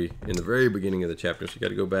actually in the very beginning of the chapter, so you got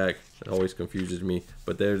to go back. It always confuses me,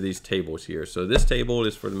 but there are these tables here. So this table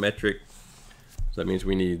is for the metric, so that means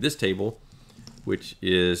we need this table, which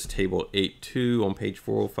is table 8.2 on page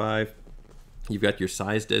 405. You've got your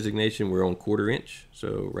size designation. We're on 1/4 inch,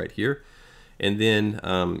 so right here. And then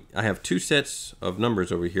I have two sets of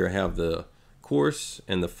numbers over here. I have the coarse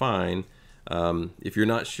and the fine. If you're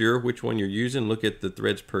not sure which one you're using, look at the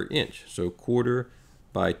threads per inch. So 1/4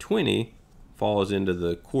 by 20 falls into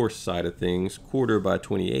the coarse side of things. 1/4 by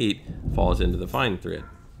 28 falls into the fine thread.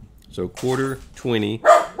 So 1/4, 20,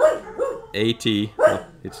 AT. Well,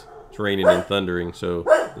 it's raining and thundering, so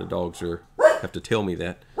the dogs have to tell me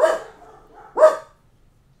that.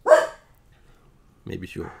 Maybe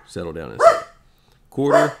she'll settle down in a second.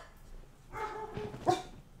 1/4,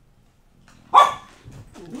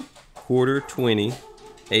 20,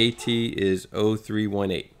 AT is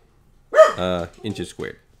 0.318 inches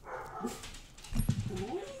squared.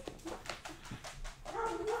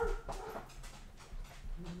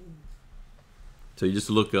 So you just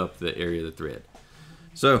look up the area of the thread.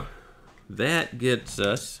 So that gets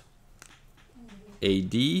us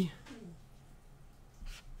AD,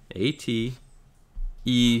 AT,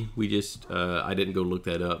 E, we just, I didn't go look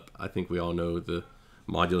that up. I think we all know the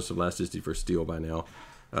modulus of elasticity for steel by now.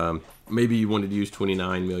 Maybe you wanted to use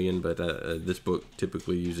 29 million, but this book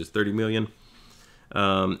typically uses 30 million.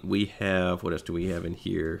 We have, what else do we have in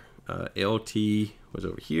here? LT was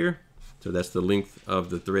over here. So that's the length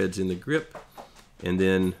of the threads in the grip. And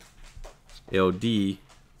then LD,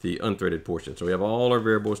 the unthreaded portion. So we have all our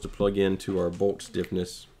variables to plug into our bolt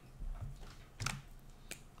stiffness.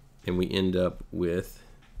 And we end up with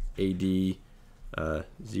AD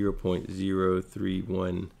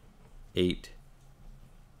 0.0318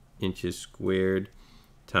 inches squared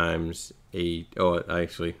times 8. Oh,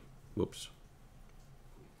 actually, whoops.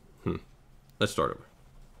 Let's start over.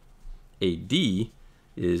 AD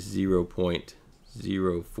is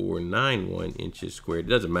 0.0491 inches squared. It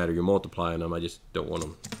doesn't matter, you're multiplying them. I just don't want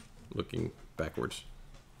them looking backwards.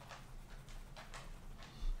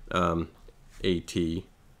 AT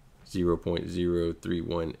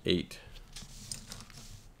 0.0318.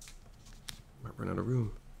 Might run out of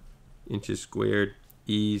room. Inches squared.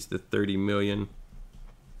 E's the 30 million.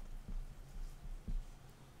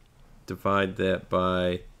 Divide that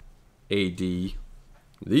by AD.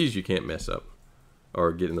 These you can't mess up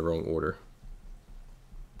or get in the wrong order,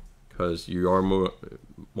 because you are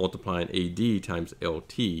multiplying AD times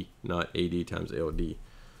LT, not AD times LD.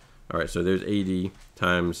 All right, so there's AD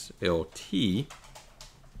times LT,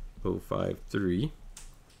 0.53,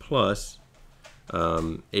 plus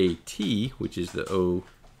AT, which is the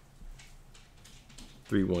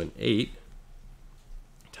 0.318,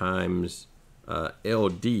 times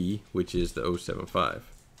LD, which is the 075.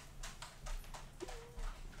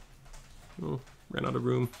 Oh, ran out of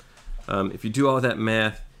room. If you do all that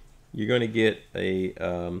math, you're going to get a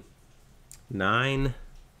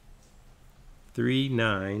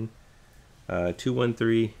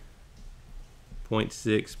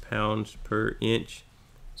 213.6 pounds per inch.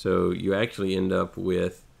 So you actually end up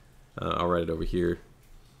with, I'll write it over here,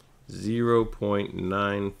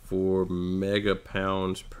 0.94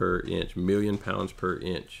 megapounds per inch, million pounds per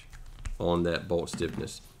inch on that bolt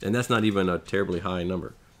stiffness. And that's not even a terribly high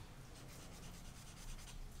number.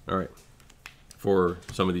 All right, for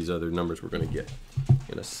some of these other numbers we're going to get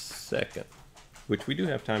in a second, which we do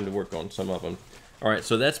have time to work on some of them. All right,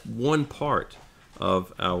 so that's one part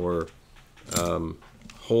of our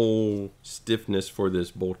whole stiffness for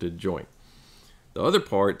this bolted joint. The other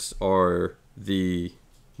parts are the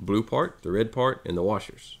blue part, the red part, and the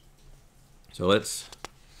washers. So let's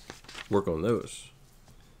work on those.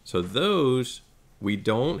 So those, we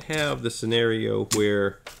don't have the scenario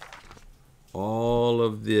where all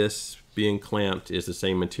of this being clamped is the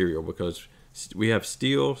same material, because we have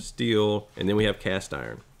steel, and then we have cast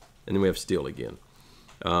iron, and then we have steel again.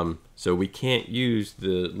 So we can't use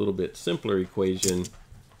the little bit simpler equation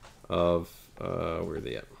of, where are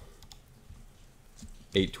they at?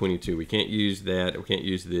 822. We can't use that, we can't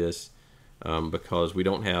use this, because we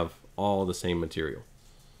don't have all the same material.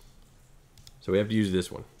 So we have to use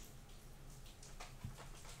this one.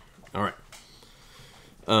 All right.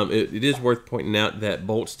 It is worth pointing out that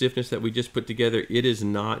bolt stiffness that we just put together, it is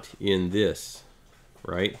not in this,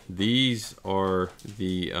 right? These are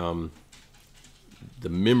the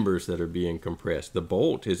members that are being compressed. The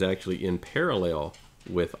bolt is actually in parallel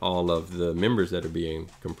with all of the members that are being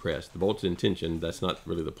compressed. The bolt's in tension, that's not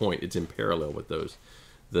really the point. It's in parallel with those.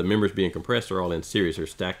 The members being compressed are all in series, or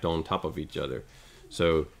stacked on top of each other.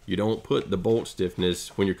 So you don't put the bolt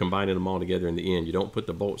stiffness, when you're combining them all together in the end, you don't put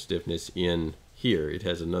the bolt stiffness in here. It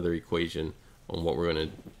has another equation on what we're going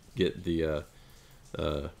to get the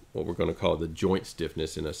what we're going to call the joint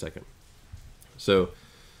stiffness in a second. So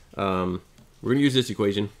we're going to use this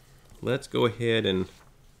equation. Let's go ahead and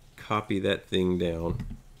copy that thing down.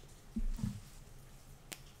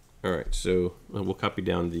 All right, so we'll copy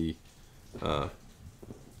down the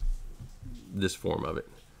this form of it.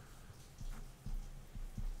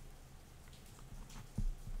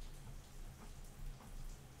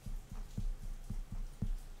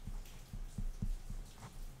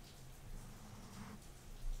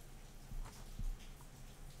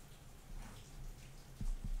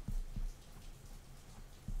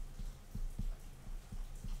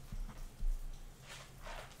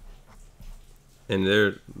 And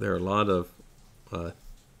there are a lot of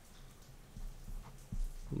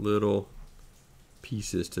little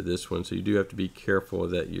pieces to this one, so you do have to be careful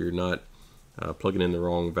that you're not plugging in the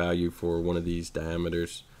wrong value for one of these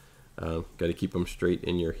diameters. Got to keep them straight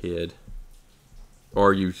in your head,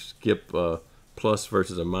 or you skip a plus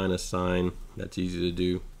versus a minus sign. That's easy to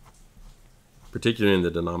do, particularly in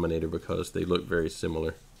the denominator, because they look very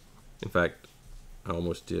similar. In fact, I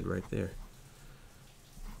almost did right there.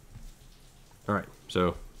 All right,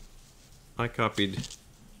 so I copied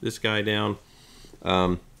this guy down.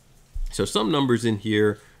 So some numbers in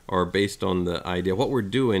here are based on the idea. What we're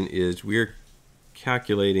doing is we're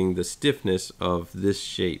calculating the stiffness of this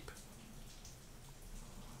shape.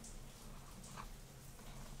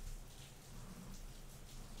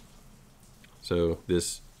 So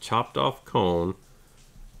this chopped off cone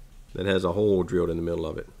that has a hole drilled in the middle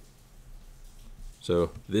of it.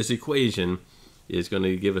 So this equation is going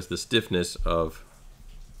to give us the stiffness of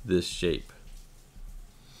this shape.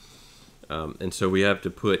 And so we have to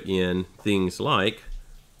put in things like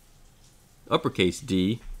uppercase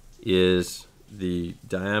D is the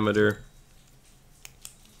diameter,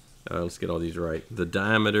 let's get all these right, the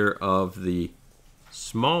diameter of the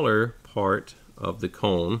smaller part of the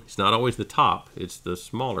cone. It's not always the top, it's the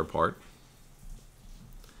smaller part.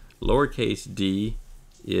 Lowercase d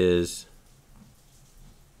is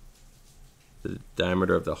the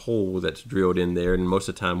diameter of the hole that's drilled in there, and most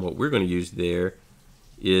of the time what we're going to use there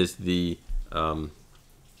is the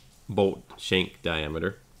bolt shank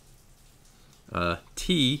diameter.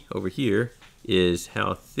 T over here is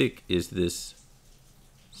how thick is this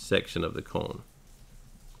section of the cone.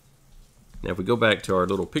 Now if we go back to our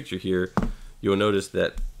little picture here, you'll notice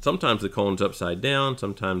that sometimes the cone's upside down,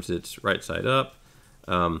 sometimes it's right side up.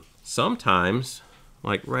 Sometimes,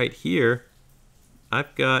 like right here,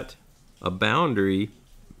 I've got a boundary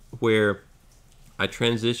where I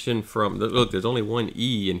transition from, look, there's only one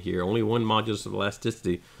E in here, only one modulus of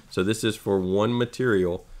elasticity. So this is for one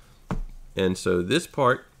material. And so this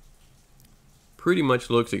part pretty much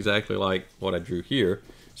looks exactly like what I drew here.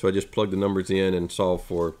 So I just plug the numbers in and solve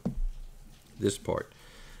for this part.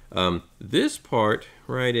 This part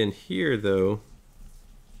right in here though,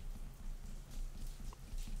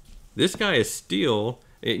 this guy is steel.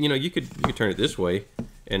 You know, you could turn it this way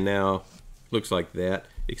and now looks like that,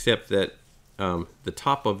 except that the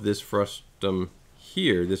top of this frustum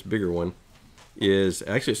here, this bigger one, is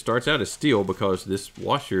actually, it starts out as steel because this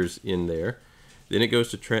washer's in there. Then it goes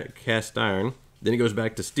to cast iron. Then it goes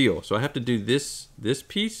back to steel. So I have to do this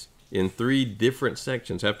piece in 3 different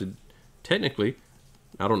sections. I have to, technically,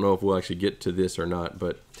 I don't know if we'll actually get to this or not,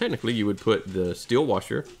 but technically you would put the steel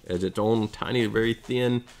washer as its own tiny, very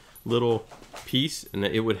thin little piece, and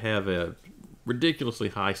it would have a ridiculously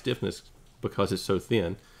high stiffness because it's so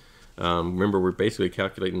thin. Remember, we're basically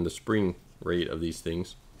calculating the spring rate of these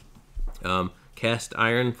things. Cast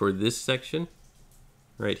iron for this section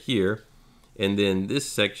right here, and then this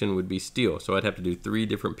section would be steel. So I'd have to do 3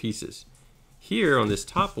 different pieces. Here on this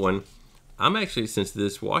top one, I'm actually, since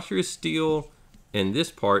this washer is steel and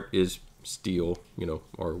this part is steel, you know,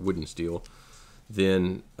 or wooden steel,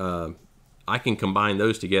 then I can combine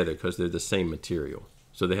those together because they're the same material.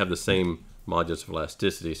 So they have the same modulus of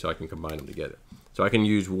elasticity, so I can combine them together. So I can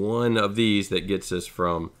use one of these that gets us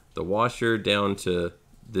from the washer down to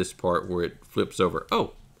this part where it flips over.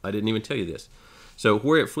 Oh, I didn't even tell you this. So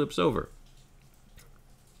where it flips over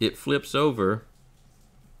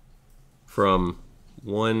from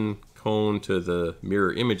one cone to the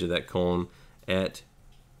mirror image of that cone at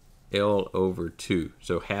L/2,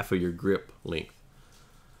 so half of your grip length.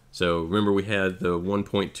 So remember, we had the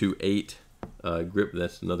 1.28 grip.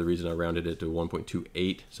 That's another reason I rounded it to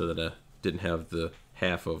 1.28, so that I didn't have the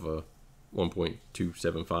half of a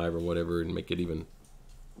 1.275 or whatever and make it even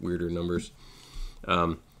weirder numbers.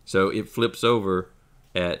 So it flips over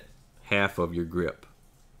at half of your grip.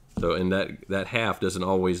 So, and that half doesn't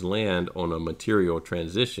always land on a material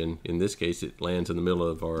transition. In this case, it lands in the middle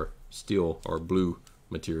of our steel or blue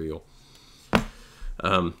material.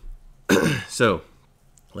 So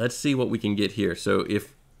let's see what we can get here. So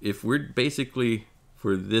if we're basically,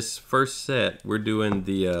 for this first set, we're doing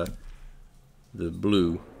the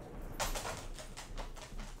blue.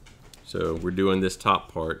 So we're doing this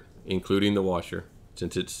top part, including the washer,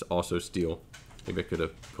 since it's also steel. Maybe I could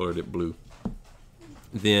have colored it blue.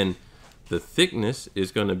 Then the thickness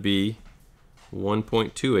is going to be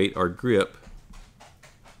 1.28, our grip,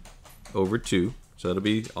 over 2. So that'll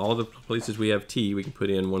be all the places we have T, we can put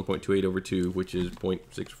in 1.28 over 2, which is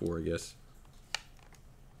 0.64, I guess.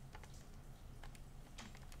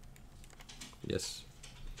 Yes.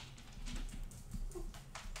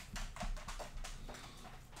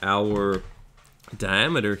 Our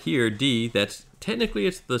diameter here, D, that's technically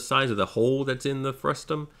it's the size of the hole that's in the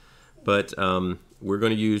frustum, but we're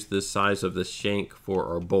going to use the size of the shank for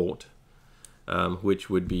our bolt, which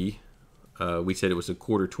would be, we said it was a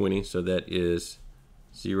 1/4 20, so that is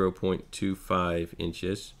 0.25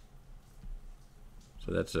 inches.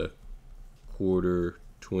 So that's a 1/4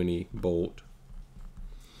 20 bolt.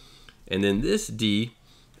 And then this D,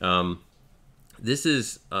 this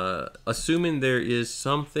is assuming there is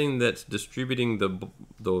something that's distributing the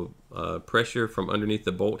pressure from underneath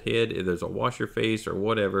the bolt head. If there's a washer face or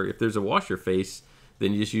whatever, if there's a washer face,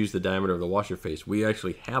 then you just use the diameter of the washer face. We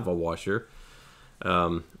actually have a washer,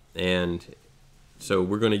 and so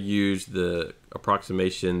we're going to use the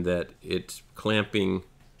approximation that its clamping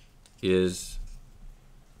is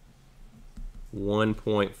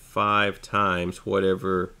 1.5 times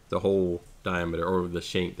whatever the hole diameter or the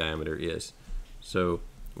shank diameter is. So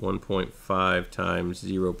 1.5 times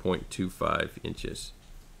 0.25 inches.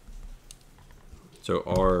 So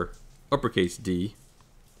our uppercase D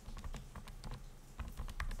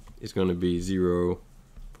is going to be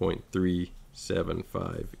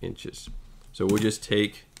 0.375 inches. So we'll just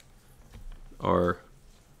take our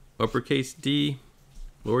uppercase D,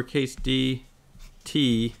 lowercase d,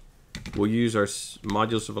 T. We'll use our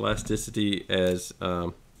modulus of elasticity as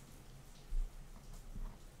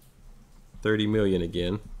 30 million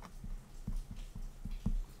again.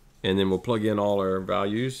 And then we'll plug in all our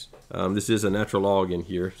values. This is a natural log in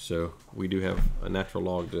here, so we do have a natural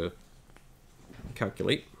log to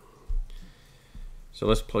calculate. So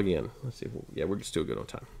let's plug in. Let's see. Yeah, we're still good on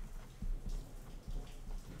time.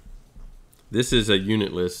 This is a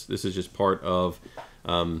unit list. This is just part of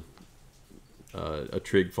a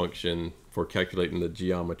trig function for calculating the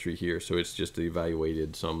geometry here. So it's just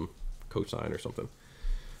evaluated some cosine or something.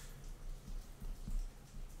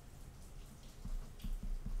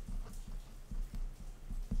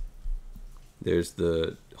 There's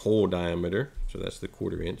the hole diameter, so that's the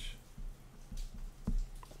 1/4 inch.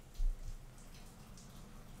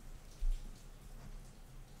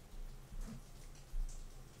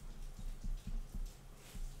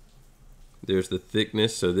 there's the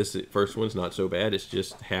thickness. So this first one's not so bad. It's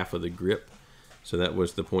just half of the grip. So that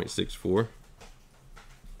was the 0.64.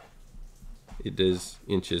 It does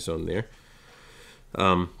inches on there.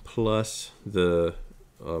 Plus the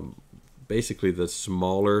basically the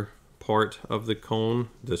smaller part of the cone,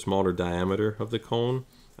 the smaller diameter of the cone.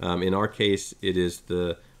 In our case, it is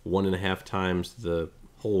the 1.5 times the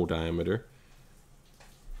hole diameter.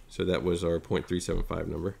 So that was our 0.375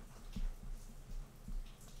 number.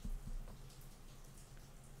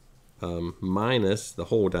 Minus the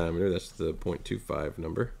hole diameter, that's the 0.25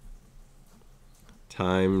 number,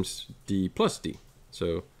 times D plus D.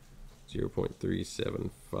 So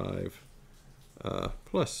 0.375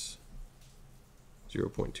 plus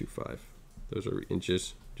 0.25. Those are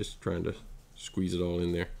inches, just trying to squeeze it all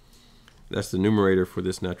in there. That's the numerator for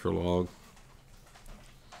this natural log.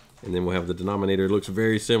 And then we'll have the denominator. It looks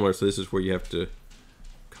very similar, so this is where you have to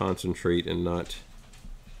concentrate and not,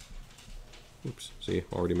 oops, see,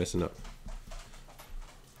 already messing up.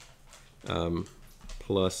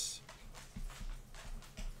 Plus,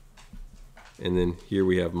 and then here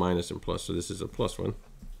we have minus and plus, so this is a plus one.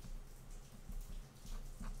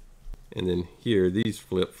 And then here, these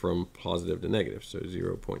flip from positive to negative, so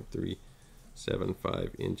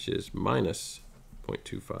 0.375 inches minus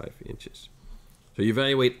 0.25 inches. So you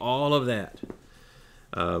evaluate all of that,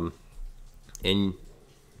 and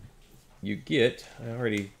you get, I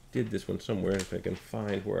already did this one somewhere, if I can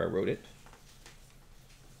find where I wrote it.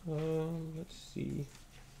 Let's see.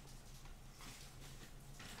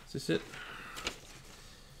 Is this it?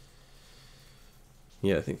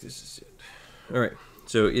 Yeah, I think this is it. All right,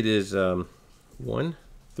 so it is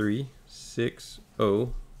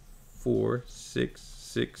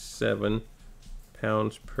 1,360,4,667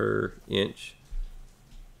 pounds per inch.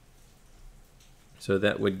 So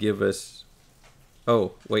that would give us,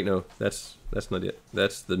 oh wait, no, that's not it.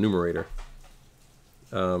 That's the numerator.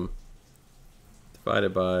 Divided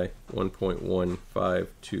by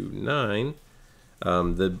 1.1529.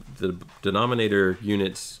 The denominator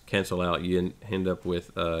units cancel out. You end up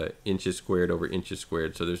with inches squared over inches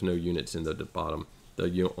squared. So there's no units in the bottom. The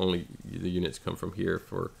units come from here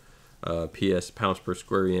for PS, pounds per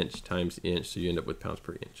square inch, times inch. So you end up with pounds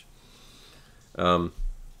per inch.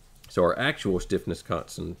 So our actual stiffness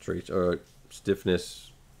concentration, or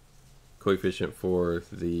stiffness coefficient for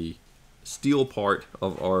the steel part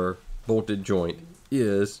of our bolted joint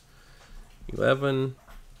is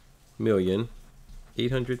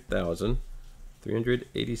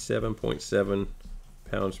 11,800,387.7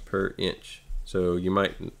 pounds per inch. So you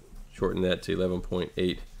might shorten that to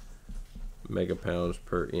 11.8 megapounds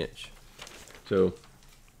per inch. So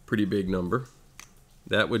pretty big number.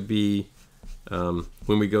 That would be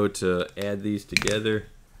when we go to add these together,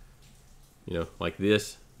 you know, like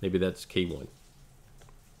this, maybe that's K1.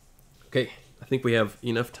 Okay, I think we have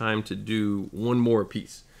enough time to do one more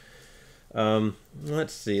piece.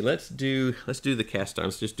 Let's see, let's do the cast iron.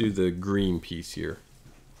 Let's just do the green piece here.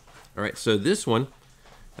 All right, so this one,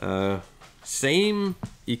 same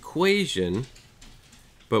equation,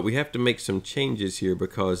 but we have to make some changes here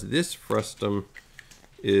because this frustum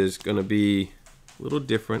is going to be a little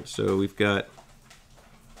different. So we've got,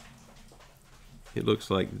 it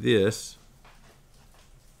looks like this.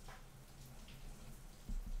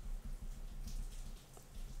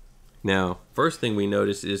 Now, first thing we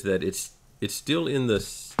notice is that it's still in the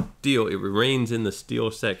steel. It remains in the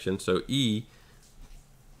steel section. So E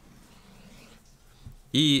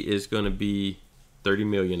is going to be 30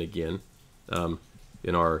 million again.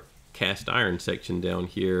 In our cast iron section down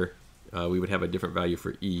here, we would have a different value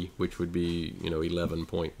for E, which would be, you know, 11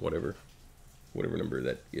 point whatever number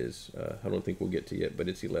that is. I don't think we'll get to yet, but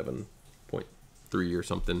it's 11.3 or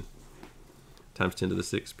something times 10 to the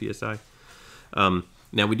 6 psi.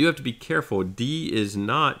 Now we do have to be careful. D is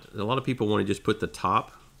not, a lot of people want to just put the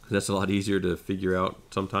top, because that's a lot easier to figure out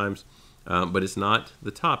sometimes, but it's not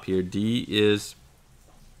the top here. D is,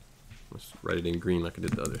 let's write it in green like I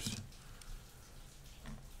did the others.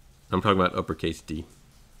 I'm talking about uppercase D.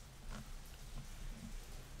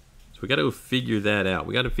 So we got to figure that out.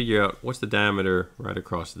 We got to figure out what's the diameter right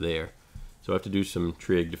across there. So I have to do some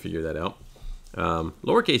trig to figure that out.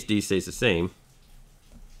 Lowercase d stays the same.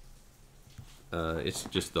 It's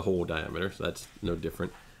just the whole diameter, so that's no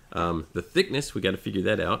different. The thickness, we got to figure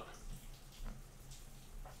that out.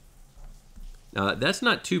 That's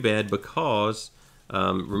not too bad because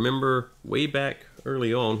remember way back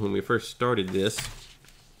early on when we first started this,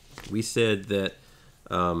 we said that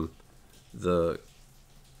the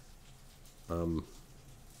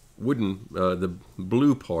wooden, the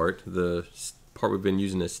blue part, the part we've been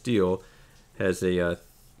using as steel, has a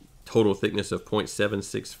total thickness of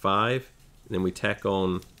 0.765. then we tack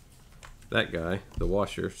on that guy, the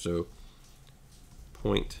washer, so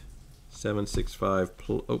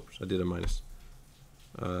 0.765, oops, I did a minus.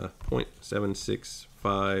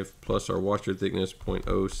 0.765 plus our washer thickness,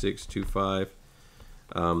 0.0625.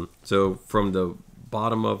 So from the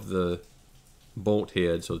bottom of the bolt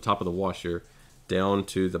head, so the top of the washer, down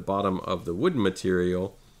to the bottom of the wooden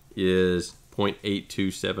material is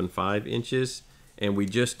 0.8275 inches, and we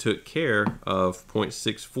just took care of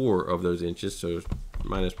 0.64 of those inches, so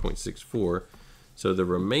minus 0.64. So the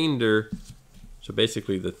remainder, so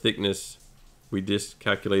basically the thickness, we just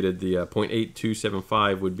calculated the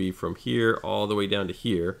 0.8275 would be from here all the way down to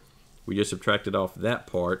here. We just subtracted off that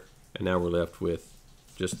part, and now we're left with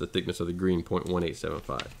just the thickness of the green,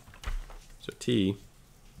 0.1875. So T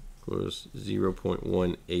was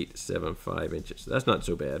 0.1875 inches. So that's not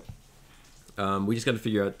so bad. We just got to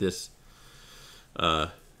figure out this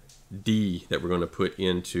D that we're going to put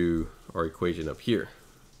into our equation up here.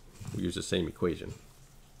 We use the same equation,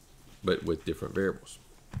 but with different variables.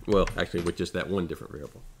 Well, actually with just that one different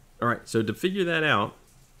variable. All right, so to figure that out,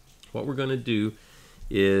 what we're going to do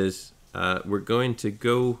is we're going to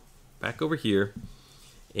go back over here,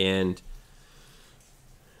 and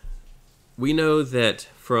we know that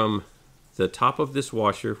from the top of this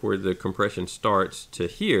washer where the compression starts to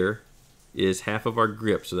here is half of our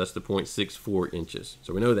grip, so that's the 0.64 inches.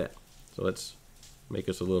 So we know that. So let's make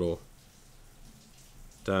us a little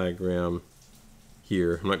diagram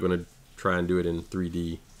here. I'm not going to try and do it in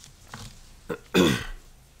 3D.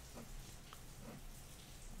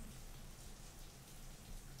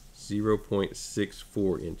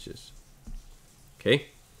 0.64 inches. Okay,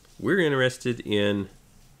 we're interested in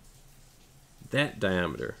that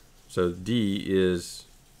diameter. So D is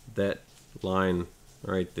that line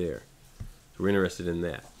right there. So we're interested in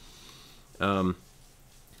that.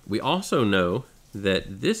 We also know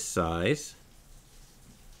that this size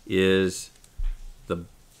is the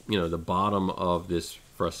the bottom of this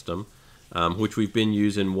frustum, which we've been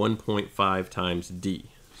using 1.5 times D.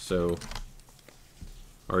 So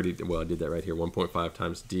already, well, I did that right here. 1.5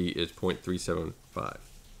 times D is 0.375.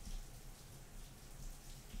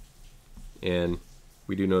 And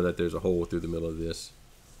we do know that there's a hole through the middle of this.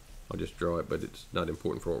 I'll just draw it, but it's not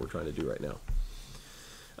important for what we're trying to do right now.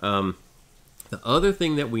 The other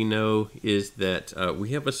thing that we know is that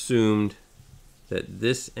we have assumed that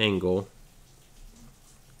this angle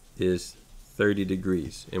is 30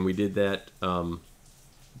 degrees. And we did that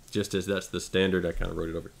just as that's the standard. I kind of wrote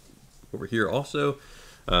it over here also.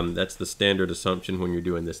 That's the standard assumption when you're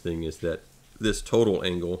doing this thing, is that this total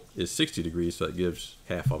angle is 60 degrees, so it gives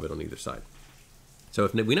half of it on either side. So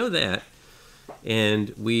if we know that,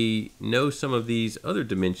 and we know some of these other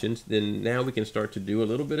dimensions, then now we can start to do a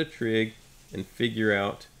little bit of trig and figure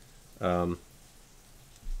out, what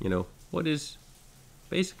is,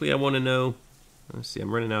 basically I want to know, let's see,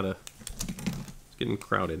 I'm running out of, it's getting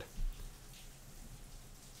crowded.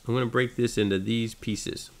 I'm going to break this into these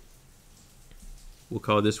pieces. We'll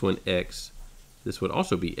call this one X. This would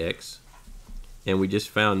also be X. And we just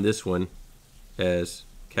found this one as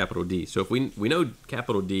capital D. So if we know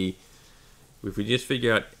capital D, if we just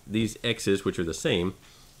figure out these X's, which are the same,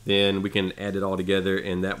 then we can add it all together,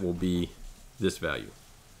 and that will be this value.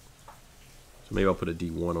 So maybe I'll put a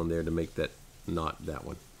D1 on there to make that not that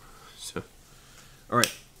one. So, all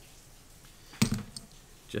right.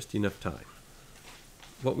 Just enough time.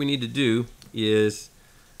 What we need to do is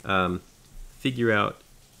figure out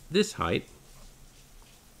this height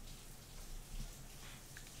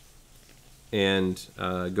and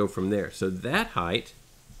go from there. So that height,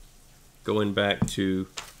 going back to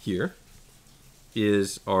here,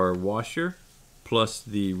 is our washer plus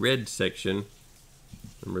the red section.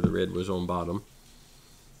 Remember, the red was on bottom.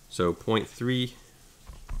 So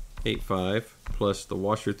 0.385 plus the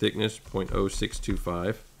washer thickness,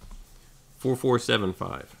 0.0625,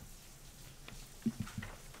 4475.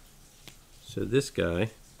 So this guy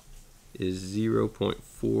is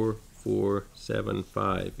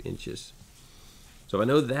 0.4475 inches. So I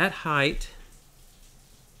know that height,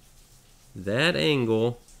 that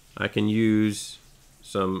angle, I can use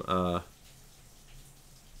some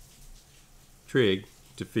trig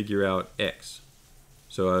to figure out X.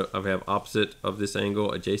 So I have opposite of this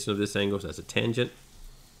angle, adjacent of this angle, so that's a tangent.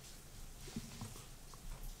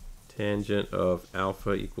 Tangent of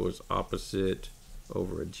alpha equals opposite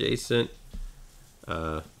over adjacent.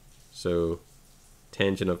 So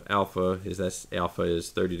tangent of alpha is, that's alpha is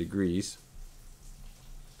 30 degrees.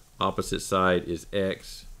 Opposite side is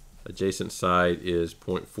X. Adjacent side is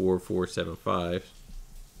 0.4475.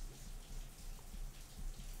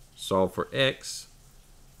 Solve for X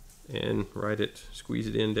and write it, squeeze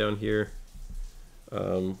it in down here.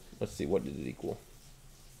 let's see, what did it equal?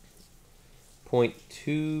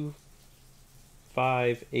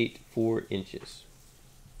 0.2584 inches.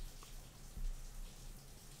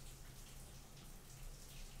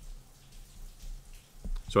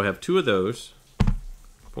 So I have two of those,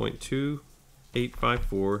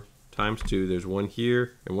 0.2854 times 2, there's one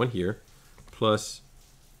here and one here, plus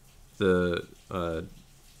the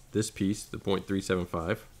this piece, the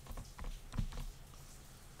 0.375.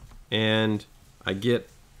 And I get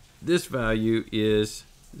this value is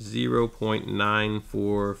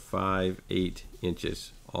 0.9458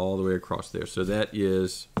 inches all the way across there. So that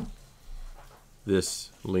is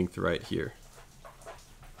this length right here.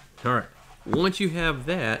 All right. Once you have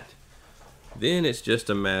that, then it's just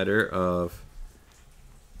a matter of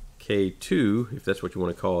K2, if that's what you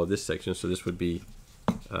want to call this section. So this would be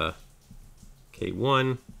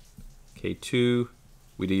K1, K2.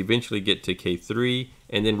 We'd eventually get to K3,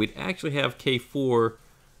 and then we'd actually have K4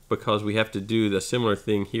 because we have to do the similar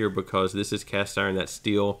thing here because this is cast iron, that's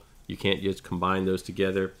steel. You can't just combine those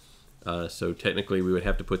together. So technically we would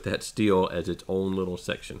have to put that steel as its own little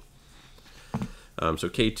section. So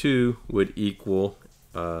K2 would equal,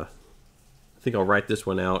 I think I'll write this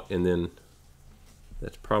one out, and then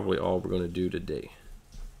that's probably all we're going to do today.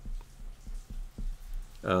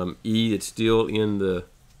 E, it's still in the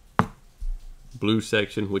blue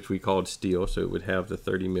section, which we called steel, so it would have the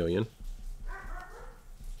 30 million.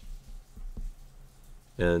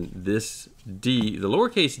 And this D, the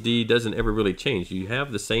lowercase d doesn't ever really change. You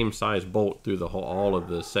have the same size bolt through the whole, all of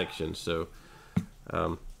the sections, so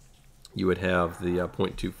you would have the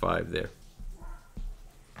 0.25 there.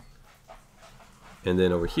 And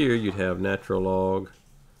then over here you'd have natural log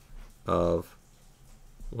of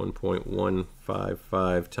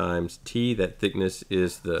 1.155 times T. That thickness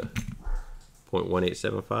is the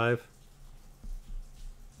 0.1875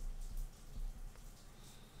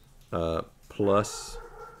 plus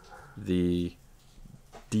the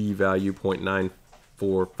D value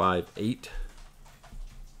 0.9458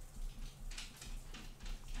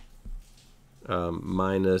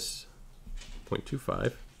 minus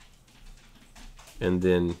 0.25, and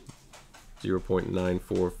then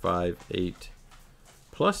 0.9458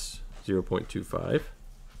 plus 0.25,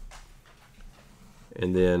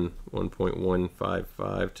 and then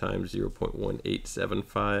 1.155 times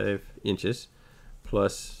 0.1875 inches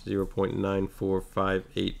plus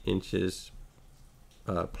 0.9458 inches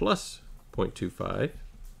plus 0.25,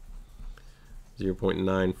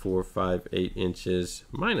 0.9458 inches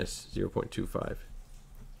minus 0.25.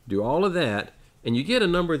 Do all of that, and you get a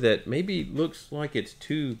number that maybe looks like it's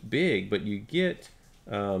too big, but you get,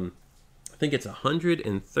 I think it's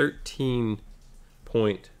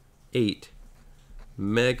 113.8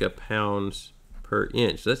 megapounds per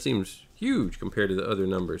inch. That seems huge compared to the other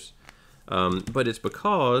numbers. But it's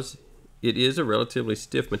because it is a relatively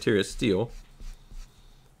stiff material, steel,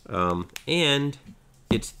 and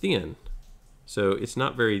it's thin. So it's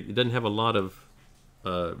not very, it doesn't have a lot of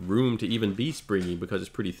room to even be springy because it's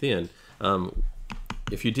pretty thin.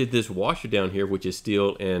 If you did this washer down here, which is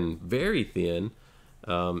steel and very thin,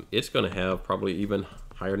 it's going to have probably even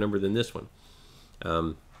higher number than this one.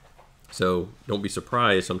 So don't be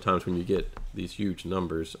surprised sometimes when you get these huge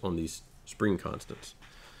numbers on these spring constants.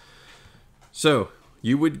 So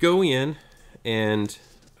you would go in and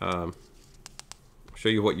show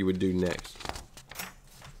you what you would do next.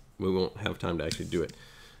 We won't have time to actually do it.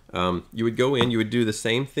 You would go in, you would do the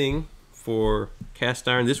same thing for cast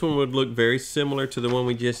iron. This one would look very similar to the one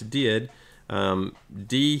we just did.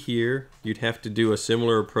 D here, you'd have to do a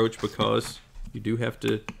similar approach because you do have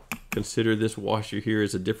to consider this washer here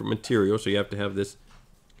as a different material. So you have to have this,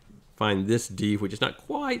 find this D, which is not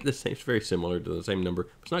quite the same. It's very similar to the same number.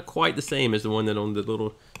 It's not quite the same as the one that on the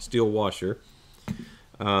little steel washer.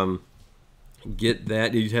 Get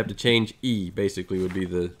that, you'd have to change E, basically would be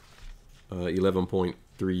the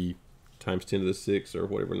 11.3 times 10 to the 6 or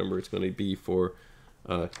whatever number it's going to be for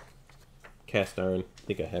cast iron. I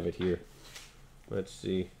think I have it here. Let's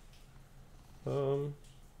see.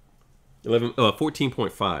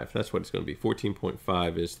 14.5. That's what it's going to be.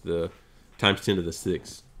 14.5 is the times 10 to the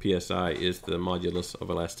 6. PSI is the modulus of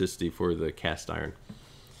elasticity for the cast iron.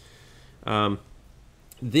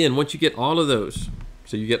 Then once you get all of those,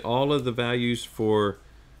 so you get all of the values for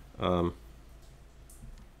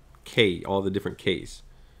K, all the different Ks.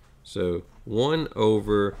 So 1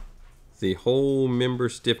 over the whole member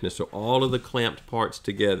stiffness, so all of the clamped parts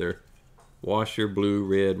together, washer, blue,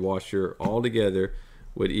 red, washer, all together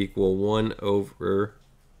would equal 1 over,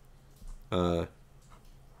 well,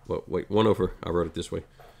 wait, 1 over, I wrote it this way,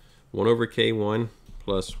 1 over K1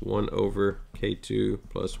 plus 1 over K2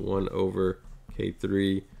 plus 1 over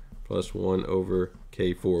K3 plus 1 over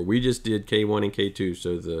K4. We just did K1 and K2,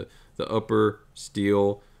 so the upper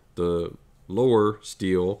steel, the lower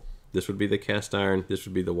steel, this would be the cast iron, this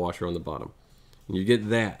would be the washer on the bottom. And you get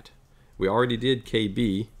that. We already did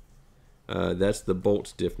KB, that's the bolt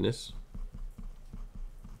stiffness.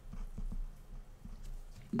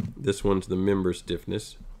 This one's the member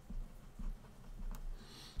stiffness.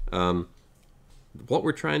 What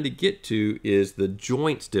we're trying to get to is the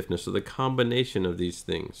joint stiffness, so the combination of these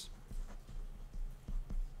things.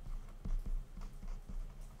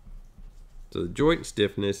 So the joint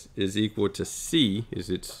stiffness is equal to C, is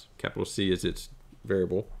its capital C is its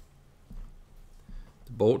variable.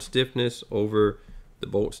 The bolt stiffness over the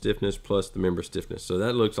bolt stiffness plus the member stiffness. So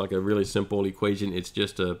that looks like a really simple equation. It's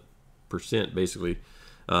just a percent basically.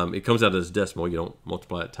 It comes out as decimal. You don't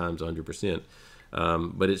multiply it times 100%.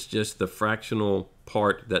 But it's just the fractional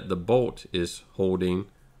part that the bolt is holding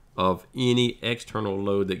of any external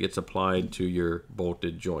load that gets applied to your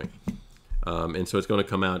bolted joint. And so it's going to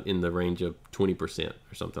come out in the range of 20%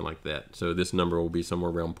 or something like that. So this number will be somewhere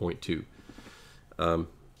around 0.2.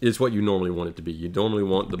 It's what you normally want it to be. You normally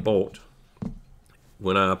want the bolt,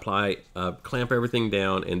 when I apply, clamp everything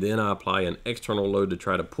down, and then I apply an external load to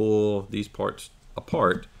try to pull these parts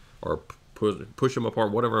apart or push them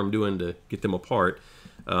apart, whatever I'm doing to get them apart.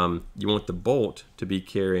 You want the bolt to be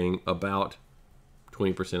carrying about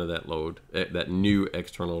 20% of that load, that new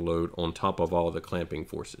external load on top of all the clamping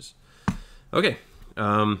forces. Okay,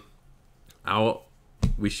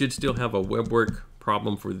 we should still have a WebWork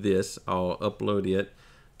problem for this. I'll upload it.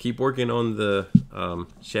 Keep working on the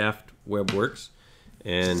shaft WebWorks,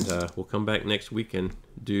 and we'll come back next week and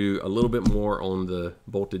do a little bit more on the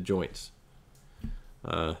bolted joints.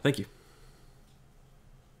 Thank you.